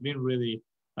it's been really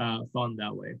fun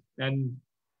that way. And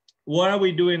what are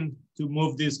we doing to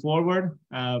move this forward?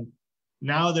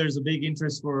 Now there's a big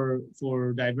interest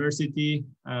for diversity.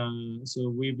 So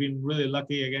we've been really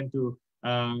lucky again to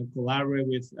collaborate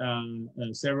with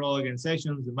several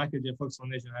organizations. The Michael J. Fox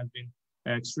Foundation has been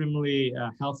extremely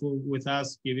helpful with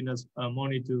us, giving us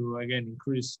money to, again,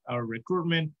 increase our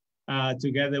recruitment,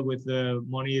 together with the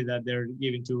money that they're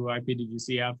giving to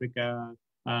IPDGC-Africa,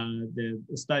 the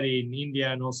study in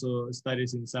India, and also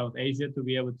studies in South Asia to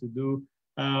be able to do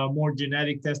more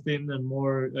genetic testing and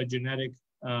more genetic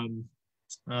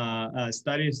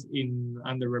studies in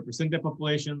underrepresented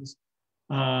populations.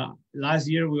 Last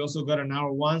year, we also got an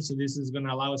R1, so this is going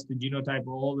to allow us to genotype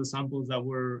all the samples that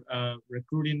we're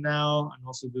recruiting now, and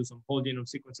also do some whole genome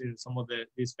sequencing in some of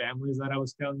these families that I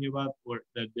was telling you about, or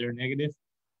that they're negative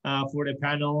for the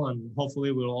panel. And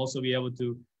hopefully we'll also be able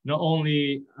to not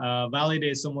only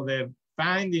validate some of the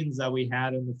findings that we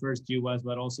had in the first GWAS,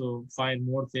 but also find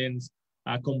more things,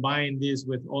 combine this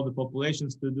with all the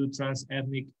populations to do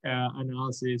trans-ethnic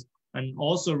analysis, and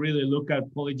also really look at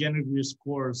polygenic risk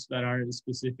scores that are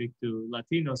specific to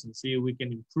Latinos, and see if we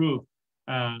can improve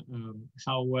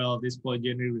how well these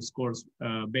polygenic risk scores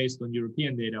based on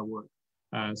European data work.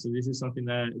 So this is something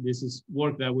this is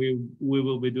work that we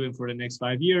will be doing for the next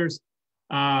 5 years.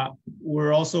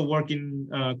 We're also working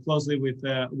closely with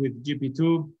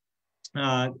GP2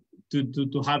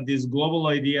 to have this global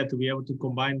idea, to be able to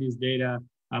combine this data,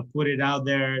 put it out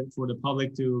there for the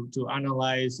public to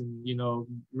analyze, and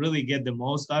really get the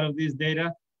most out of this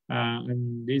data.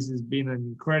 And this has been an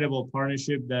incredible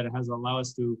partnership that has allowed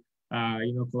us to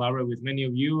collaborate with many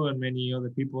of you and many other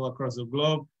people across the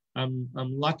globe. I'm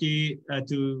lucky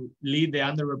to lead the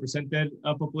underrepresented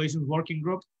populations working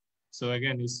group. So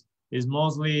again, it's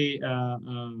mostly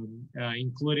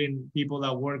including people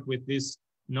that work with this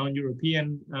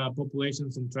non-European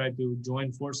populations and try to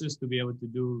join forces to be able to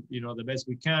do the best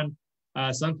we can.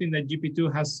 Something that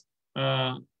GP2 has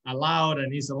allowed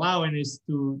and is allowing is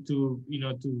to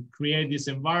create this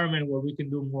environment where we can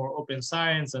do more open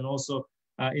science, and also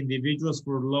individuals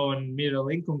for low and middle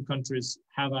income countries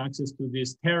have access to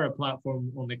this Terra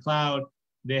platform on the cloud.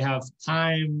 They have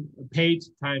paid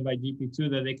time by GP2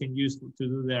 that they can use to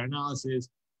do their analysis.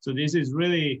 So this is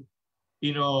really,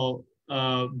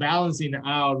 balancing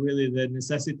out really the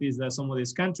necessities that some of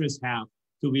these countries have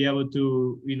to be able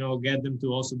to, get them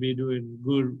to also be doing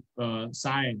good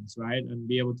science, right? And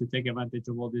be able to take advantage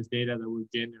of all this data that we're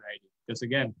generating. Because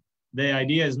again, the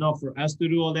idea is not for us to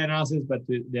do all the analysis, but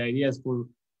the idea is for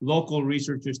local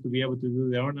researchers to be able to do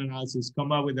their own analysis,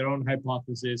 come up with their own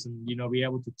hypothesis, and be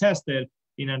able to test it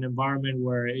in an environment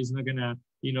where it's not gonna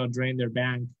drain their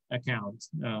bank account.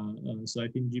 So I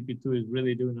think GP2 is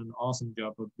really doing an awesome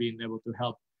job of being able to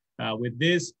help with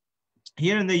this.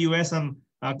 Here in the US, I'm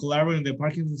collaborating with the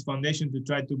Parkinson's Foundation to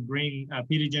try to bring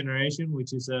PD Generation,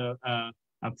 which is a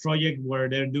project where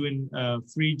they're doing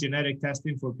free genetic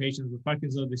testing for patients with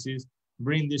Parkinson's disease,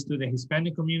 bring this to the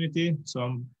Hispanic community.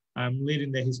 So I'm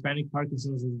leading the Hispanic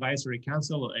Parkinson's Advisory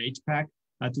Council, or HPAC,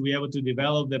 to be able to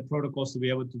develop the protocols to be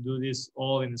able to do this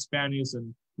all in Spanish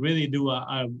and really do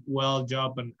a well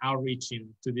job and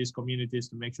outreaching to these communities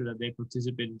to make sure that they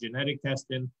participate in genetic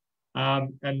testing.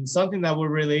 And something that we're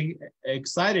really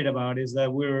excited about is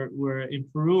that we're in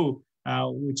Peru,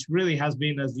 which really has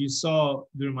been, as you saw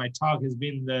during my talk, has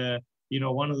been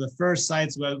one of the first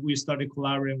sites where we started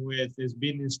collaborating with. Has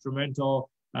been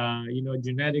instrumental.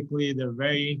 Genetically, they're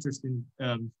very interesting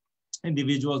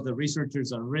individuals. The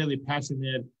researchers are really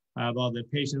passionate about the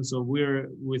patients. So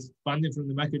we're, with funding from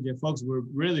the Makerjet folks, we're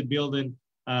really building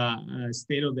a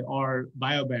state-of-the-art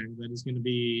biobank that is going to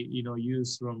be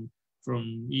used from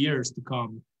years to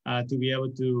come to be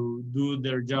able to do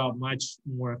their job much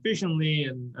more efficiently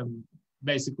and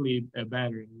basically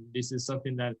better. And this is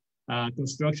something that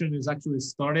construction is actually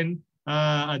starting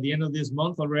at the end of this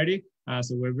month already.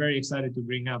 So we're very excited to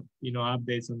bring up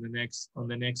updates on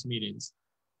the next meetings.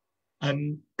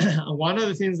 And one of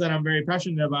the things that I'm very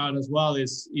passionate about as well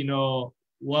is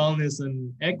wellness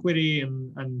and equity,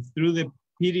 and through the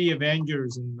PD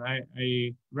Avengers, and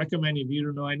I recommend, if you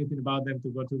don't know anything about them, to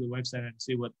go to the website and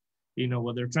see what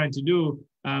they're trying to do.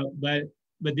 But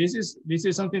this is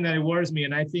something that worries me,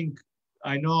 and I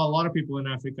know a lot of people in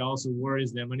Africa also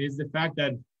worries them, and it's the fact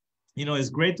that it's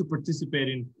great to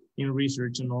participate in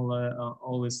research and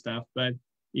all this stuff, but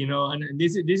and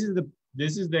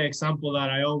this is the example that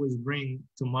I always bring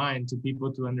to mind to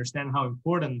people to understand how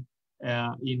important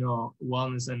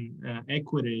wellness and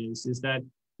equity is that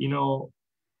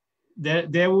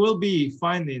there will be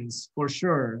findings for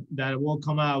sure that will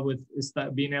come out with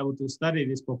being able to study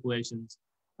these populations.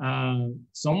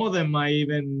 Some of them might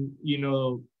even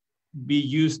be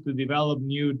used to develop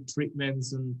new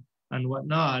treatments and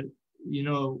whatnot.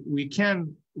 We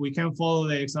can follow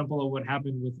the example of what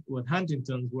happened with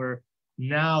Huntington's, where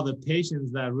now the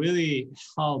patients that really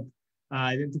help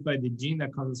identify the gene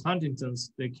that causes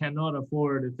Huntington's, they cannot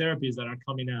afford the therapies that are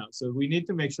coming out. So we need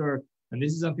to make sure, and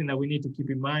this is something that we need to keep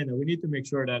in mind, that we need to make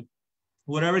sure that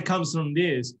whatever comes from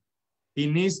this, it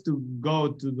needs to go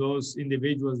to those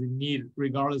individuals in need,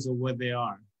 regardless of what they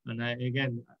are. And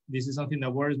again, this is something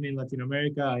that worries me in Latin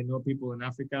America. I know people in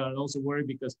Africa are also worried,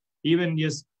 because even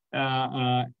just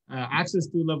access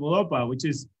to levodopa, which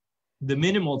is the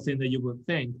minimal thing that you would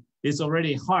think, is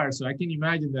already hard. So I can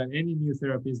imagine that any new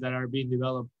therapies that are being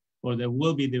developed or that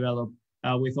will be developed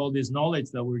with all this knowledge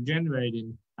that we're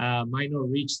generating might not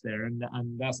reach there, and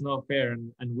that's not fair.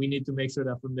 And we need to make sure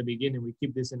that from the beginning we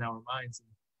keep this in our minds.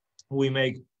 We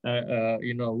make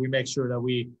we make sure that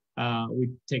we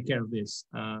take care of this,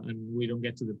 and we don't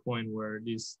get to the point where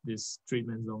these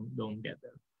treatments don't get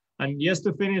there. And just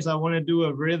to finish, I want to do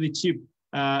a really cheap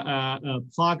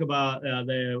plug about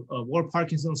the World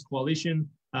Parkinson's Coalition,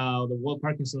 the World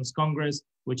Parkinson's Congress,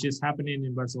 which is happening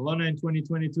in Barcelona in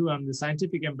 2022. I'm the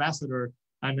scientific ambassador,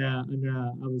 and I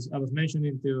was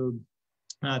mentioning to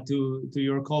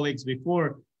your colleagues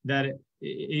before that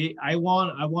I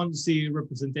want to see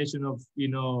representation of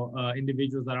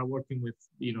individuals that are working with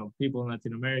people in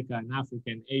Latin America and Africa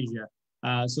and Asia.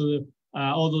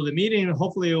 Although the meeting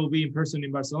hopefully it will be in person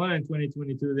in Barcelona in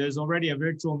 2022, there's already a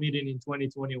virtual meeting in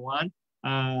 2021.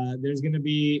 There's going to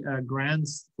be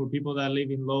grants for people that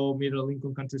live in low middle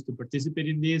income countries to participate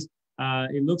in this.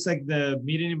 It looks like the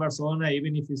meeting in Barcelona,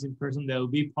 even if it's in person, there will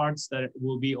be parts that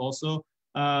will be also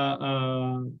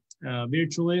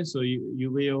virtually, so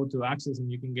you'll be able to access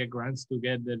and you can get grants to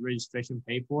get the registration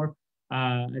paid for.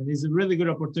 And it's a really good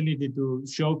opportunity to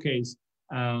showcase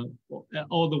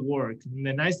all the work. And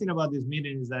the nice thing about this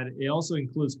meeting is that it also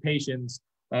includes patients,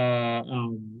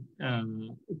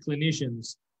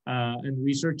 clinicians, and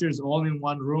researchers all in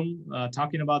one room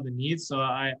talking about the needs. So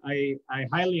I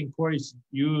highly encourage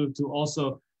you to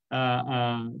also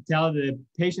tell the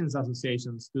patients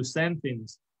associations to send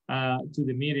things to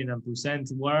the meeting and present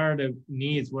what are the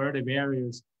needs, what are the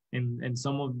barriers in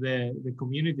some of the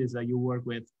communities that you work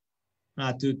with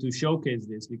to showcase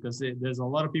this, because there's a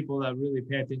lot of people that really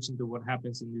pay attention to what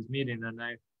happens in this meeting, and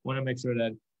I want to make sure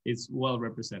that it's well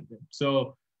represented.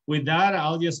 So with that,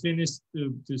 I'll just finish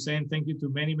to saying thank you to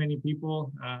many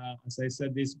people. As I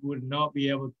said, this would not be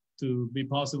able to be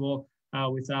possible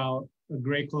without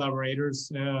great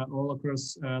collaborators all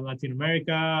across Latin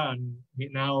America, and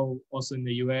now also in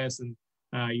the US and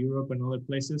Europe and other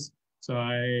places. So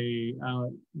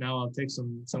now I'll take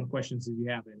some questions if you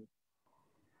have any.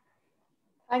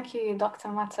 Thank you, Dr.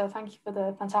 Mata. Thank you for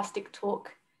the fantastic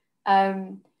talk.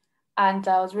 And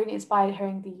I was really inspired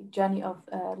hearing the journey of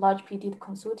Large PD, the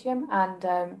consortium, and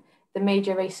the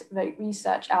major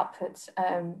research outputs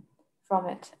from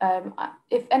it.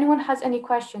 If anyone has any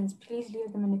questions, please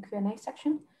leave them in the Q&A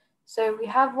section. So we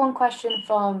have one question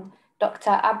from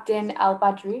Dr. Abdin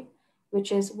Al-Badri,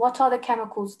 which is, what are the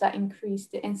chemicals that increase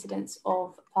the incidence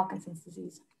of Parkinson's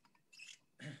disease?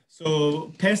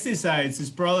 So pesticides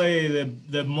is probably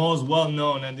the most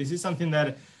well-known, and this is something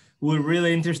that we're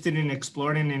really interested in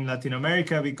exploring in Latin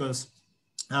America, because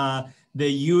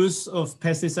the use of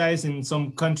pesticides in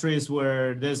some countries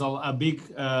where there's a big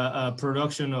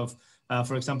production of,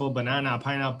 for example, banana,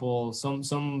 pineapple,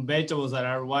 some vegetables that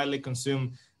are widely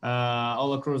consumed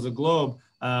all across the globe,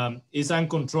 is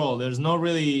uncontrolled. There's not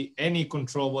really any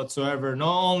control whatsoever,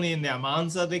 not only in the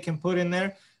amounts that they can put in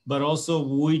there, but also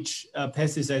which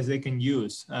pesticides they can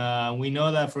use. We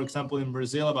know that, for example, in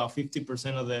Brazil, about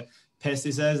 50% of the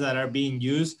pesticides that are being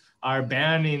used are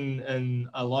banned in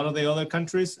a lot of the other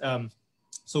countries.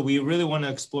 So we really want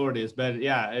to explore this. But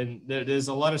yeah, and there's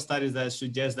a lot of studies that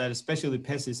suggest that especially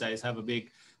pesticides have a big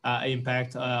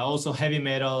impact. Also heavy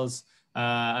metals,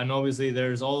 and obviously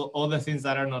there's all the things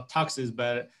that are not toxic,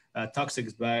 but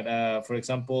for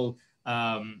example,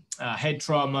 head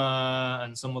trauma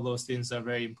and some of those things are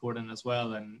very important as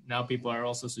well. And now people are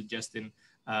also suggesting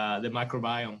the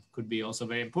microbiome could be also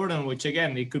very important, which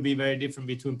again, it could be very different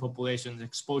between populations.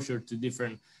 Exposure to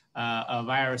different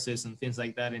viruses and things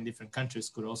like that in different countries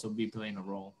could also be playing a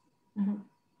role. Mm-hmm.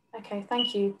 Okay,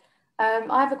 thank you.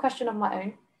 I have a question of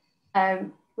my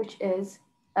own, which is,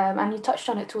 and you touched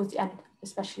on it towards the end,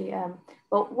 especially,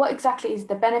 but what exactly is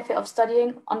the benefit of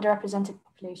studying underrepresented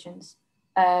populations?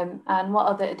 And what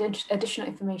are the additional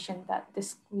information that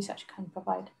this research can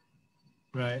provide?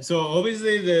 Right. So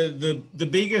obviously the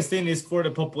biggest thing is for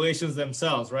the populations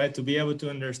themselves, right? To be able to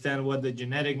understand what the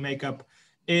genetic makeup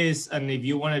is. And if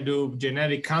you want to do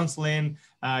genetic counseling,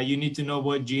 you need to know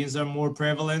what genes are more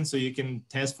prevalent, so you can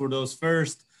test for those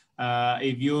first.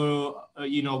 If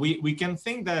we can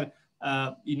think that,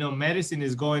 medicine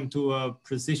is going to a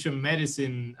precision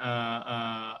medicine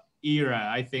era,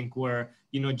 I think, where,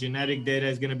 genetic data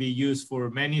is going to be used for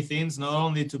many things, not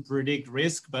only to predict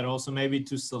risk, but also maybe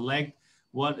to select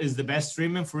what is the best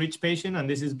treatment for each patient. And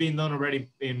this is being done already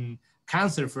in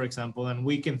cancer, for example. And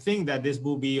we can think that this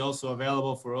will be also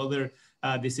available for other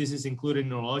diseases, including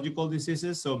neurological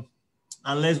diseases. So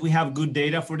unless we have good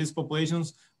data for these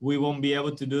populations, we won't be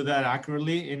able to do that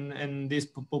accurately in these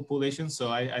populations.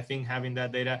 So I think having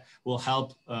that data will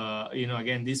help,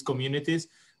 again, these communities.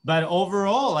 But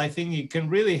overall, I think it can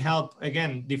really help,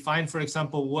 again, define, for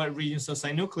example, what regions of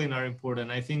synuclein are important.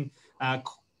 I think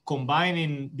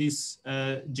combining this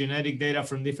genetic data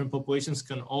from different populations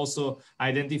can also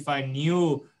identify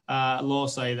new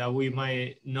loci that we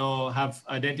might not have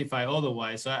identified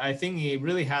otherwise. So I think it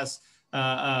really has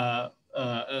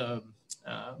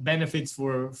benefits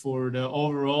for the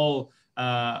overall,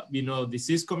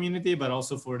 disease community, but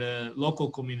also for the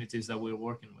local communities that we're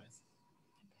working with.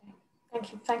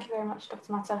 Okay. Thank you very much,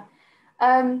 Dr. Mata.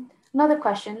 Another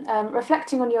question,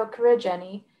 reflecting on your career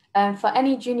journey, for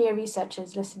any junior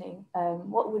researchers listening,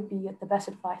 what would be the best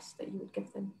advice that you would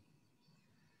give them?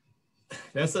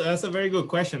 That's a very good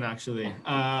question, actually.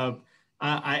 I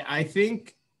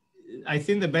think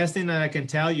the best thing that I can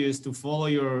tell you is to follow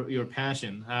your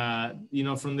passion.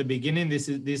 From the beginning,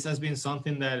 this has been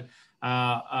something that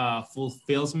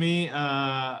fulfills me.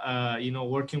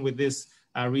 Working with these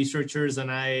researchers, and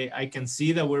I can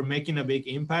see that we're making a big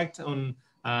impact on,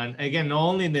 again, not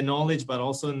only in the knowledge, but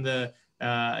also in the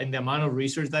amount of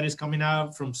research that is coming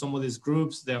out from some of these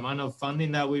groups, the amount of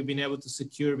funding that we've been able to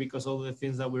secure because of the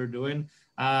things that we're doing.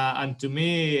 And to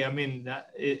me, I mean,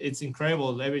 it's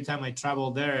incredible. Every time I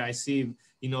travel there, I see,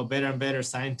 better and better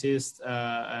scientists,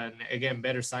 and again,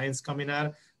 better science coming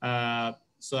out.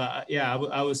 yeah,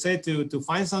 I would say to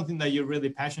find something that you're really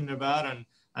passionate about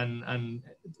and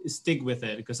stick with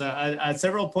it, because at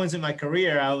several points in my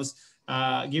career, I was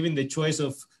given the choice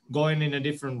of going in a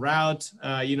different route,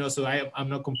 you know, so I'm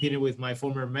not competing with my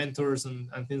former mentors and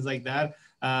things like that.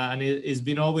 And it's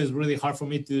been always really hard for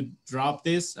me to drop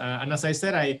this. And as I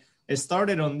said, I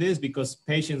started on this because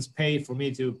patients paid for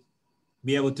me to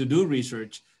be able to do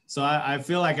research. So I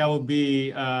feel like I would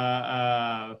be,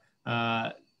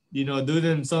 you know,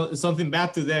 doing something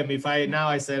bad to them if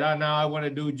I said, oh, now I want to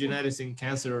do genetics in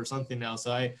cancer or something else.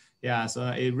 So so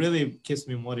it really keeps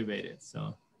me motivated.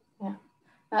 So yeah,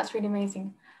 that's really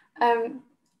amazing.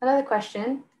 Another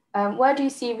question: where do you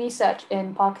see research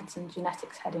in Parkinson's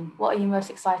genetics heading? What are you most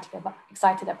excited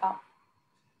about?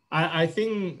 I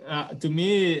think to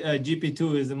me,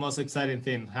 GP2 is the most exciting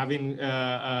thing. Having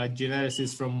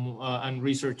geneticists from and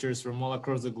researchers from all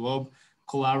across the globe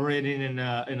collaborating in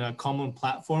a common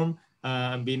platform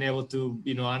and being able to,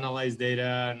 you know, analyze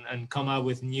data and come up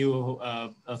with new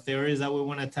theories that we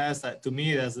want to test. To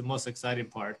me, that's the most exciting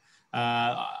part.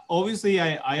 Obviously,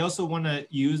 I also want to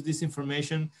use this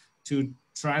information to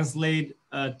translate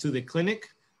to the clinic.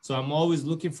 So I'm always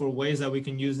looking for ways that we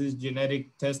can use this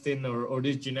genetic testing or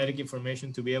this genetic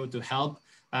information to be able to help.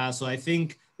 So I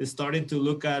think it's starting to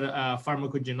look at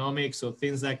pharmacogenomics, so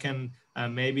things that can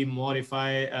maybe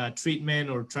modify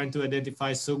treatment, or trying to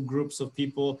identify subgroups of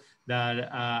people that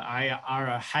are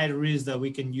a high risk that we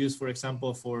can use, for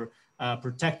example, for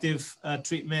protective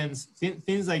treatments,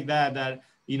 things like that, that,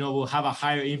 you know, will have a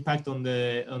higher impact on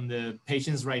the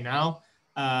patients right now.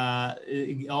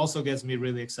 It also gets me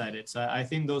really excited. So I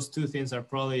think those two things are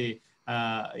probably,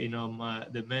 you know,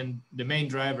 the main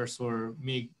drivers for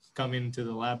me coming to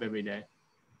the lab every day.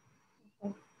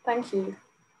 Thank you.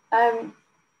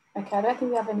 Okay, I don't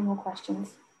think we have any more questions.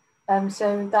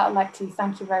 So with that, I'd like to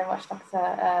thank you very much,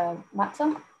 Dr.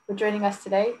 Mata, for joining us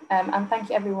today. And thank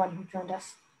you everyone who joined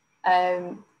us.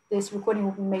 This recording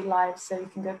will be made live, so you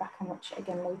can go back and watch it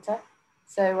again later.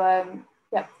 So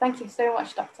yeah, thank you so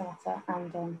much, Dr. Mata, and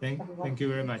everyone. Thank you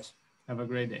very much. Have a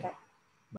great day. Okay.